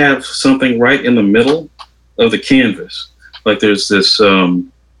always have something right in the middle of the canvas. Like there's this,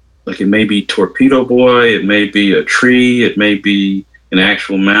 like it may be Torpedo Boy, it may be a tree, it may be an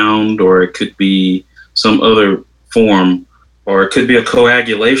actual mound, or it could be some other form, or it could be a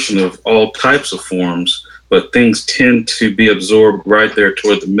coagulation of all types of forms, but things tend to be absorbed right there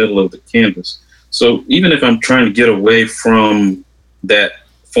toward the middle of the canvas. So even if I'm trying to get away from that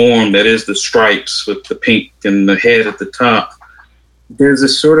form that is the stripes with the pink and the head at the top, there's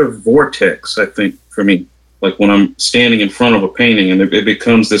this sort of vortex, I think, for me. Like when I'm standing in front of a painting and it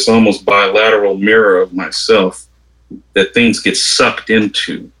becomes this almost bilateral mirror of myself that things get sucked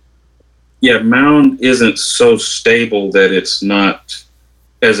into. Yeah, mound isn't so stable that it's not,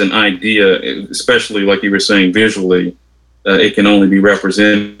 as an idea, especially like you were saying visually, it can only be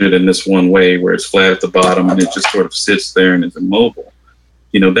represented in this one way where it's flat at the bottom and it just sort of sits there and is immobile.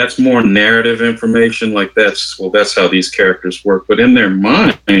 You know, that's more narrative information. Like that's how these characters work. But in their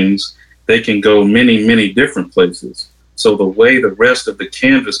minds, they can go many, many different places. So the way the rest of the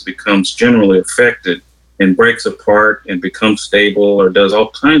canvas becomes generally affected and breaks apart and becomes stable or does all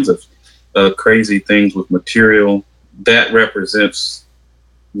kinds of crazy things with material, that represents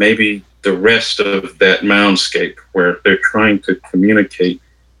maybe the rest of that moundscape where they're trying to communicate.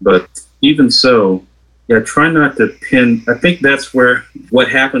 But even so, yeah, try not to pin. I think that's where what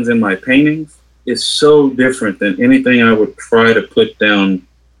happens in my paintings is so different than anything I would try to put down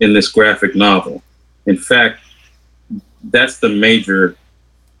in this graphic novel. In fact, that's the major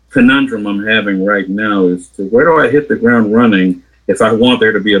conundrum I'm having right now is to where do I hit the ground running if I want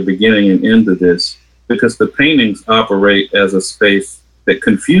there to be a beginning and end to this? Because the paintings operate as a space that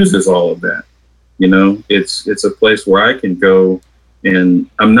confuses all of that. You know, it's a place where I can go and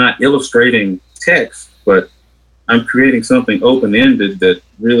I'm not illustrating text, but I'm creating something open-ended that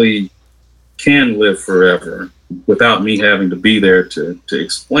really can live forever without me having to be there to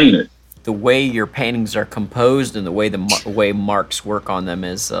explain it. The way your paintings are composed and the way Mark's work on them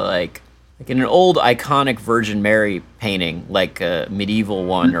is like in an old iconic Virgin Mary painting, like a medieval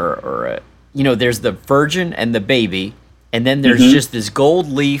one or there's the Virgin and the baby, and then there's just this gold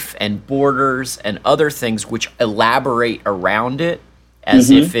leaf and borders and other things which elaborate around it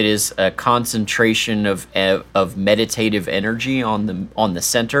as if it is a concentration of meditative energy on the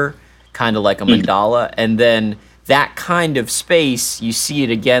center, kind of like a mandala. And then that kind of space, you see it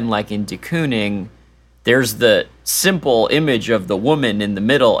again like in de Kooning. There's the simple image of the woman in the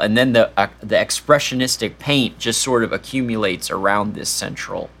middle, and then the expressionistic paint just sort of accumulates around this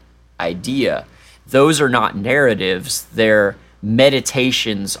central idea. Those are not narratives, they're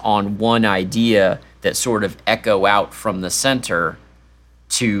meditations on one idea that sort of echo out from the center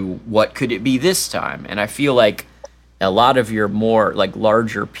to what could it be this time. And I feel like a lot of your more like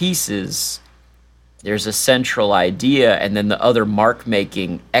larger pieces, there's a central idea and then the other mark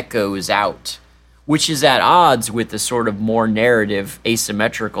making echoes out, which is at odds with the sort of more narrative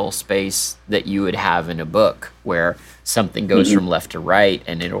asymmetrical space that you would have in a book where something goes from left to right,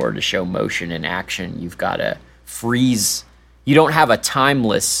 and in order to show motion and action, you've got to freeze. You don't have a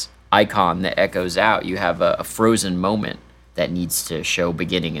timeless icon that echoes out. You have a frozen moment that needs to show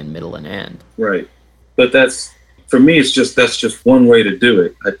beginning and middle and end. Right. But that's, for me, that's just one way to do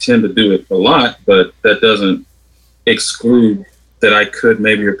it. I tend to do it a lot, but that doesn't exclude that I could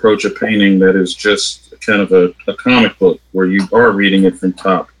maybe approach a painting that is just kind of a comic book where you are reading it from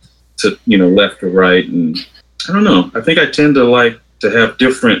top to, left to right. And I don't know. I think I tend to like to have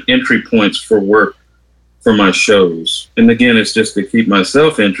different entry points for work for my shows. And again, it's just to keep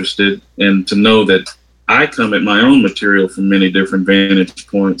myself interested and to know that I come at my own material from many different vantage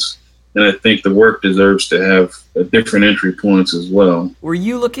points. And I think the work deserves to have different entry points as well. Were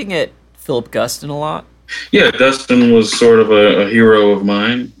you looking at Philip Guston a lot? Yeah, Guston was sort of a hero of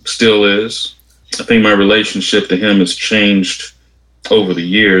mine, still is. I think my relationship to him has changed over the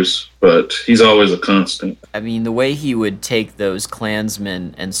years, but he's always a constant. I mean, the way he would take those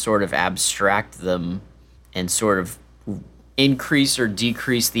Klansmen and sort of abstract them and sort of increase or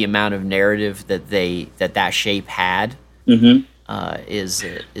decrease the amount of narrative that shape had is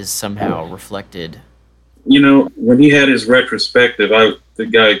somehow reflected When he had his retrospective,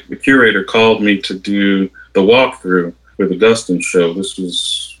 the curator called me to do the walkthrough for the Guston show. This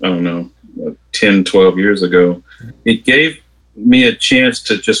was, I don't know, 10, 12 years ago. It gave me a chance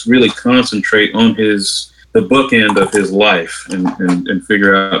to just really concentrate on the bookend of his life and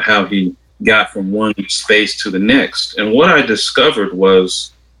figure out how he got from one space to the next. And what I discovered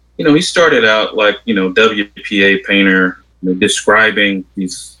was, he started out like, WPA painter, describing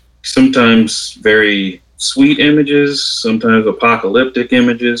these sometimes very sweet images, sometimes apocalyptic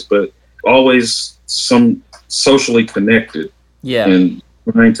images, but always some socially connected. Yeah. And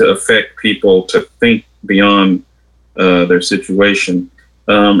trying to affect people to think beyond their situation.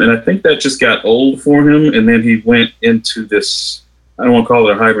 And I think that just got old for him. And then he went into this, I don't want to call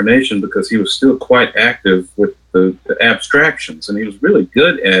it a hibernation, because he was still quite active with the abstractions, and he was really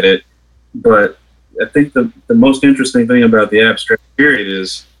good at it. But I think the most interesting thing about the abstract period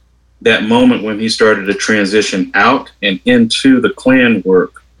is that moment when he started to transition out and into the Klan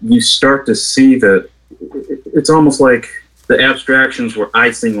work. You start to see that it's almost like the abstractions were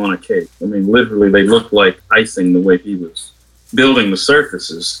icing on a cake. I mean, literally, they looked like icing the way he was building the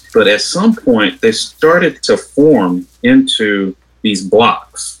surfaces. But at some point, they started to form into these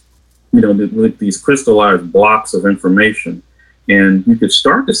blocks, these crystallized blocks of information. And you could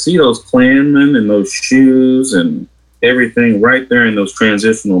start to see those Klanmen and those shoes and everything right there in those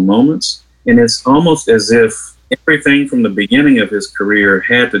transitional moments. And it's almost as if everything from the beginning of his career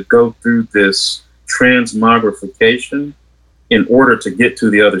had to go through this transmogrification in order to get to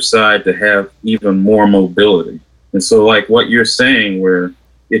the other side to have even more mobility. And so like what you're saying, where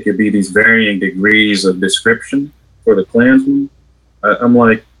it could be these varying degrees of description for the Klansman, I'm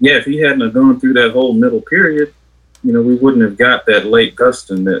like, yeah, if he hadn't have gone through that whole middle period, we wouldn't have got that late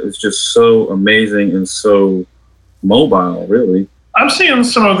Guston that is just so amazing and so mobile, really. I'm seeing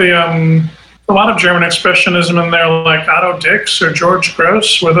some of a lot of German expressionism in there, like Otto Dix or George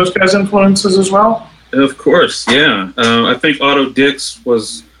Gross. Were those guys influences as well? Of course, yeah. I think Otto Dix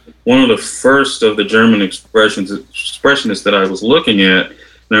was one of the first of the German expressionists that I was looking at.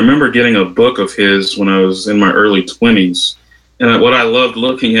 And I remember getting a book of his when I was in my early 20s. And what I loved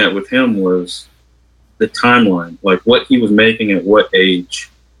looking at with him was the timeline, like what he was making at what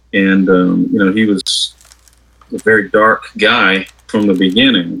age. And, he was a very dark guy from the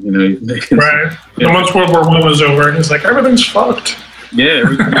beginning. Right. And once World War I was over, he's like, everything's fucked. Yeah,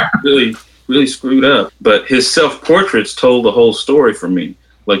 everything really screwed up. But his self-portraits told the whole story for me.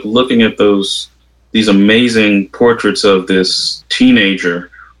 Like looking at these amazing portraits of this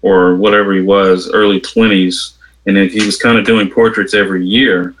teenager or whatever he was, early 20s, and then he was kind of doing portraits every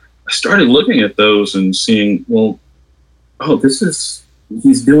year. I started looking at those and seeing,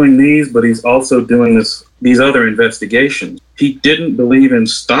 he's doing these, but he's also doing these other investigations. He didn't believe in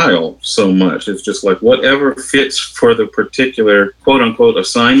style so much. It's just like whatever fits for the particular quote unquote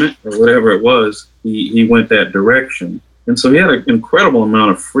assignment or whatever it was, he went that direction. And so he had an incredible amount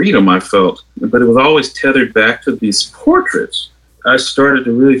of freedom, I felt, but it was always tethered back to these portraits. I started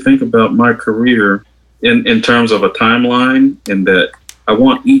to really think about my career in terms of a timeline, and that I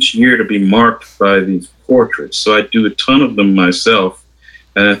want each year to be marked by these portraits. So I do a ton of them myself.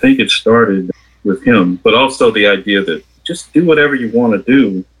 And I think it started with him, but also the idea that just do whatever you want to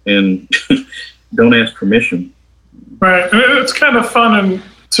do and don't ask permission. Right. It's kind of fun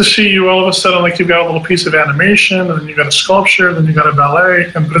to see you all of a sudden, like you've got a little piece of animation, and then you've got a sculpture, then you've got a ballet,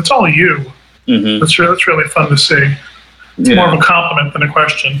 but it's all you. Mm-hmm. That's really fun to see. It's more of a compliment than a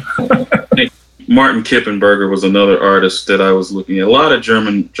question. Martin Kippenberger was another artist that I was looking at. A lot of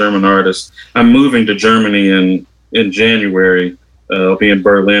German artists. I'm moving to Germany in January. I'll be in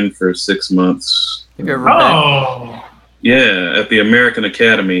Berlin for 6 months. Have you ever been? Yeah, at the American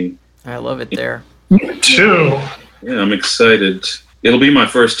Academy. I love it there. Me too. Yeah, I'm excited. It'll be my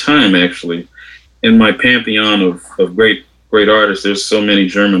first time, actually. In my pantheon of great artists, there's so many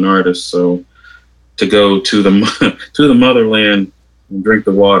German artists, so to go to the motherland and drink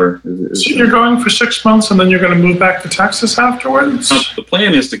the water. So you're going for 6 months, and then you're going to move back to Texas afterwards? The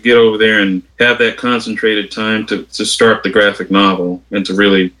plan is to get over there and have that concentrated time to start the graphic novel and to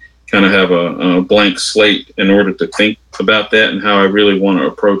really kind of have a blank slate in order to think about that and how I really want to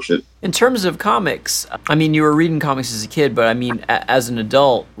approach it. In terms of comics, I mean, you were reading comics as a kid, but I mean, as an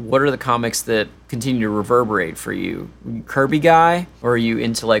adult, what are the comics that continue to reverberate for you? Are you a Kirby guy, or are you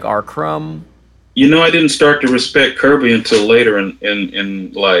into like R. Crumb? I didn't start to respect Kirby until later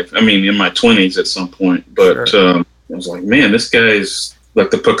in life. I mean, in my 20s at some point. But sure. I was like, man, this guy's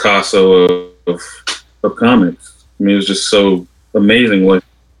like the Picasso of comics. I mean, it was just so amazing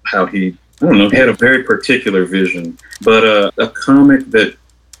how he had a very particular vision. But a comic that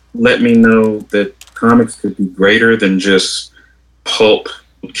let me know that comics could be greater than just pulp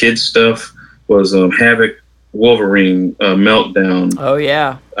kid stuff was Havok, Wolverine, Meltdown. Oh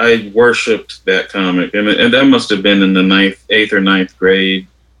yeah. I worshipped that comic, and that must have been in the eighth or ninth grade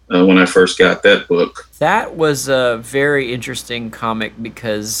when I first got that book. That was a very interesting comic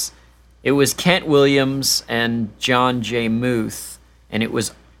because it was Kent Williams and John J. Muth, and it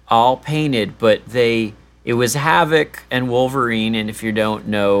was all painted, but it was Havok and Wolverine, and if you don't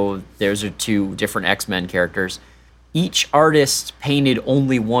know, those are two different X-Men characters. Each artist painted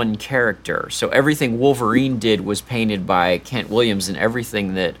only one character, so everything Wolverine did was painted by Kent Williams, and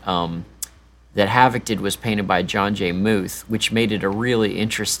everything that Havok did was painted by John J. Muth, which made it a really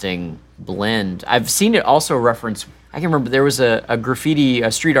interesting blend. I've seen it also referenced. I can remember there was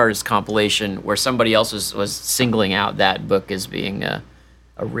a street artist compilation where somebody else was singling out that book as being a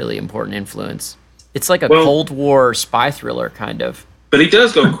really important influence. It's like a Cold War spy thriller, kind of. But he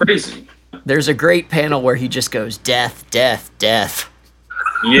does go crazy. There's a great panel where he just goes, death, death, death.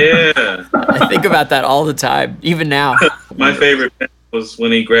 Yeah. I think about that all the time, even now. My favorite panel was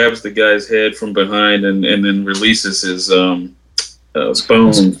when he grabs the guy's head from behind and then releases his bone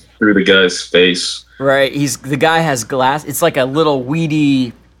through the guy's face. Right. The guy has glass. It's like a little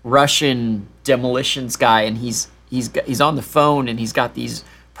weedy Russian demolitions guy, and he's on the phone, and he's got these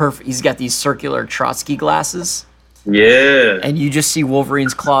circular Trotsky glasses. Yeah. And you just see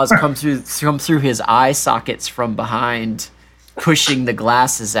Wolverine's claws come through his eye sockets from behind, pushing the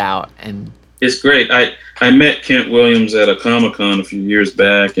glasses out. And it's great. I met Kent Williams at a Comic-Con a few years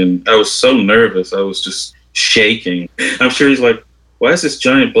back, and I was so nervous. I was just shaking. I'm sure he's like, why is this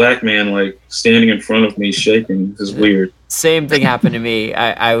giant black man like standing in front of me shaking? This is weird. Same thing happened to me.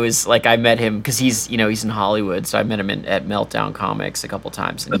 I was like, I met him because he's in Hollywood, so I met him at Meltdown Comics a couple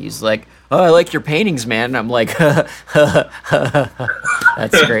times, and he's like, "Oh, I like your paintings, man." And I'm like, "That's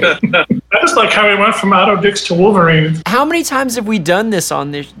great." I just like how he went from Otto Dix to Wolverine. How many times have we done this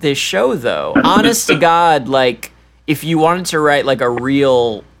on this show, though? Honest to God, like, if you wanted to write like a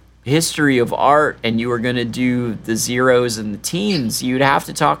real history of art and you were going to do the zeros and the teens, you'd have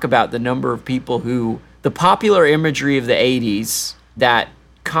to talk about the number of people who, the popular imagery of the 80s, that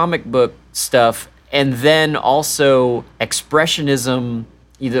comic book stuff, and then also Expressionism,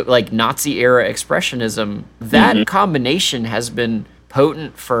 either like Nazi era Expressionism, that combination has been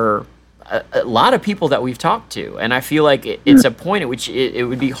potent for a lot of people that we've talked to. And I feel like it's a point at which it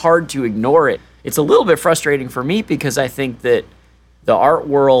would be hard to ignore it. It's a little bit frustrating for me because I think that the art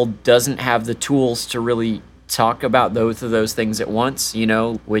world doesn't have the tools to really talk about both of those things at once,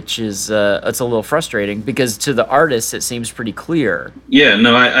 which is it's a little frustrating because to the artists it seems pretty clear. Yeah,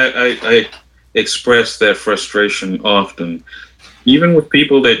 no, I express that frustration often, even with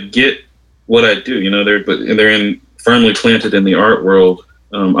people that get what I do. They're firmly planted in the art world.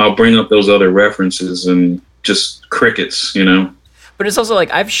 I'll bring up those other references and just crickets, But it's also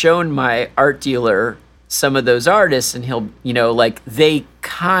like I've shown my art dealer some of those artists, and he'll, like they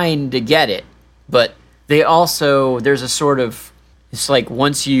kind of get it, but they also, there's a sort of, it's like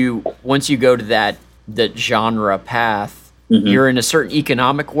once you go to that genre path, you're in a certain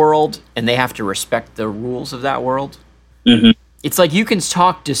economic world, and they have to respect the rules of that world. It's like you can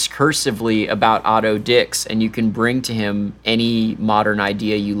talk discursively about Otto Dix, and you can bring to him any modern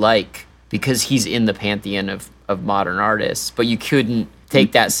idea you like because he's in the pantheon of modern artists, but you couldn't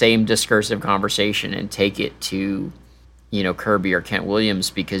take that same discursive conversation and take it to, Kirby or Kent Williams,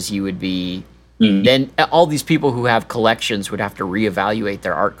 because you would be, then all these people who have collections would have to reevaluate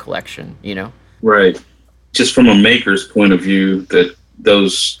their art collection, Right. Just from a maker's point of view, that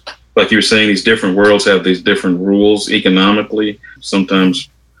those, like you were saying, these different worlds have these different rules economically. Sometimes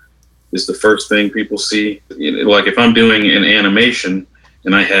it's the first thing people see. Like if I'm doing an animation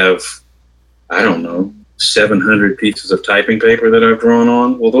and I have, I don't know, 700 pieces of typing paper that I've drawn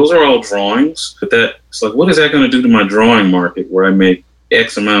on. Well, those are all drawings, but it's like, what is that going to do to my drawing market where I make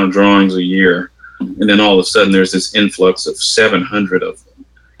X amount of drawings a year? And then all of a sudden there's this influx of 700 of them.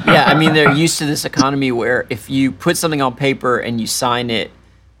 Yeah, I mean, they're used to this economy where if you put something on paper and you sign it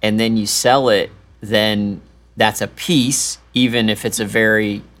and then you sell it, then that's a piece, even if it's a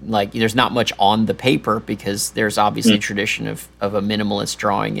very, like, there's not much on the paper because there's obviously a tradition of a minimalist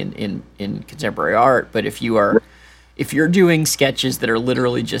drawing in contemporary art. But if you're doing sketches that are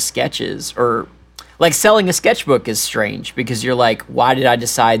literally just sketches, or like selling a sketchbook is strange because you're like, why did I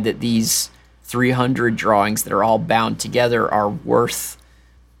decide that these 300 drawings that are all bound together are worth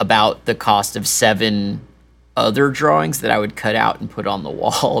about the cost of 7 other drawings that I would cut out and put on the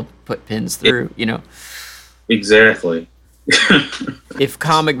wall, put pins through, Exactly. If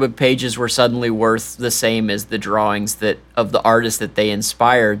comic book pages were suddenly worth the same as the drawings of the artists that they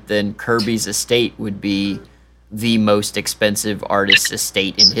inspired, then Kirby's estate would be the most expensive artist's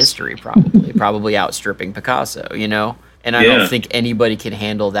estate in history, probably outstripping Picasso, you know? And I don't think anybody can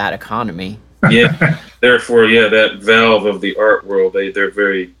handle that economy. Yeah. Therefore, that valve of the art world, they're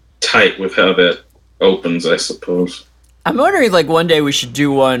very tight with how that opens, I suppose. I'm wondering, like, one day we should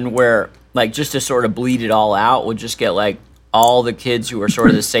do one where, like, just to sort of bleed it all out, we'll just get, like, all the kids who are sort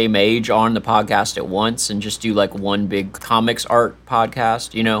of the same age on the podcast at once and just do, like, one big comics art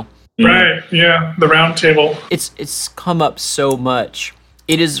podcast, you know? Right, yeah, the round table. It's come up so much.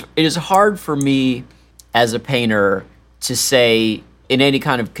 It is hard for me as a painter to say in any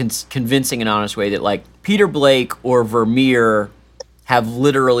kind of convincing and honest way that, like, Peter Blake or Vermeer have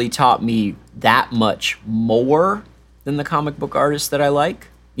literally taught me that much more than the comic book artists that I like.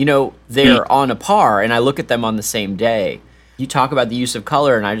 You know, they're on a par, and I look at them on the same day. You talk about the use of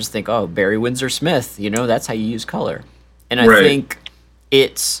color, and I just think, oh, Barry Windsor Smith, you know, that's how you use color. And I think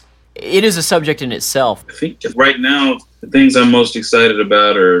it is a subject in itself. I think right now, the things I'm most excited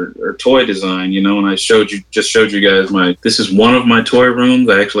about are toy design, you know, and I just showed you guys this is one of my toy rooms.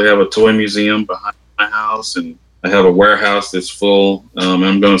 I actually have a toy museum behind my house, and I have a warehouse that's full.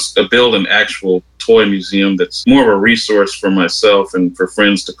 I'm going to build an actual toy museum that's more of a resource for myself and for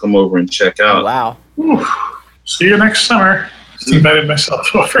friends to come over and check out. Oh, wow. Ooh. See you next summer. Just invited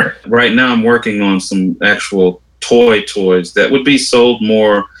myself over. Right now I'm working on some actual toys that would be sold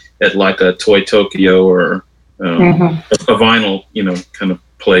more at like a Toy Tokyo or a vinyl, you know, kind of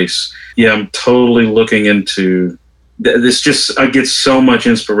place. Yeah, I'm totally looking into this. I get so much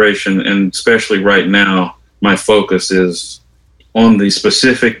inspiration, and especially right now, my focus is on the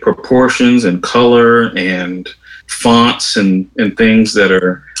specific proportions and color and fonts and things that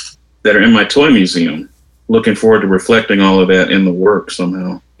are in my toy museum. Looking forward to reflecting all of that in the work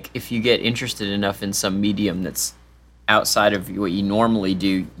somehow. If you get interested enough in some medium that's outside of what you normally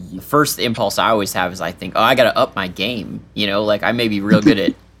do, the first impulse I always have is I think, oh, I got to up my game. You know, like I may be real good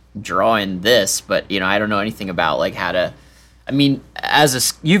at drawing this, but, you know, I don't know anything about like how to, I mean,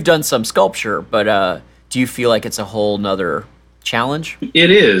 you've done some sculpture, but do you feel like it's a whole nother challenge? It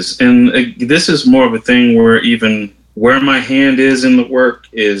is. And this is more of a thing where even where my hand is in the work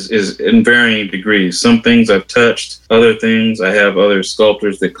is in varying degrees. Some things I've touched, other things I have other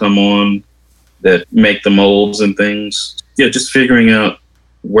sculptors that come on that make the molds and things. Yeah, just figuring out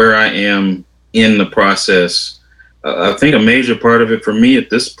where I am in the process. I think a major part of it for me at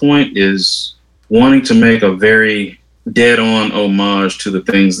this point is wanting to make a very dead-on homage to the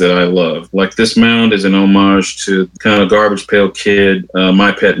things that I love. Like this mound is an homage to kind of Garbage Pail Kid,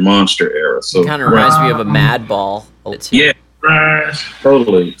 My Pet Monster era. So it kind of reminds me of a Madball. Yeah,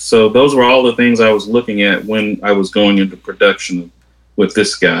 totally. So those were all the things I was looking at when I was going into production with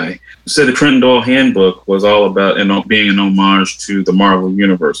this guy. So the Trenton Doyle Handbook was all about being an homage to the Marvel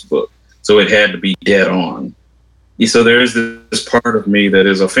Universe book. So it had to be dead on. So there is this part of me that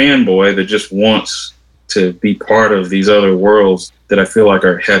is a fanboy that just wants to be part of these other worlds that I feel like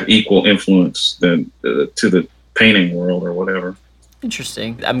have equal influence to the painting world or whatever.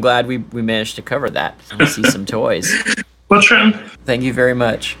 Interesting. I'm glad we managed to cover that. I see some toys. Well, Trenton, thank you very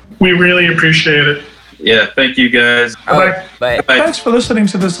much. We really appreciate it. Yeah, thank you guys. Bye-bye. Bye. Thanks for listening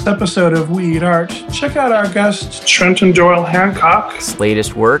to this episode of We Eat Art. Check out our guest, Trenton Doyle Hancock's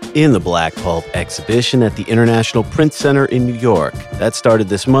latest work in the Black Pulp exhibition at the International Print Center in New York. That started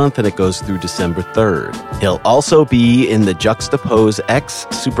this month and it goes through December 3rd. He'll also be in the Juxtapose X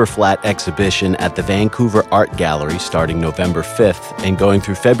Superflat exhibition at the Vancouver Art Gallery starting November 5th and going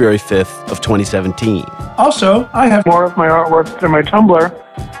through February 5th of 2017. Also, I have more of my artwork in my Tumblr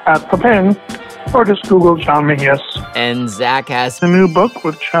at Papin, or just Google John Mejias. And Zach has a new book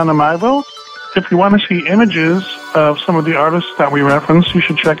with Chana Mivo. If you want to see images of some of the artists that we reference, you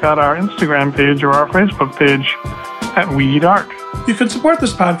should check out our Instagram page or our Facebook page at We Eat Art. You can support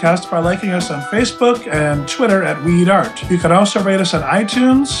this podcast by liking us on Facebook and Twitter at We Eat Art. You can also rate us on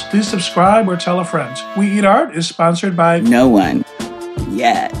iTunes. Please subscribe or tell a friend. We Eat Art is sponsored by no one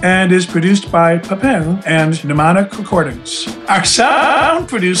yet and is produced by Papin and Mnemonic Recordings. Our sound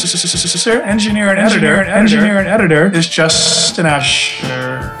producer, engineer and editor is Justin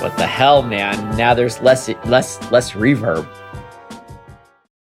Asher. What the hell, man? Now there's less reverb.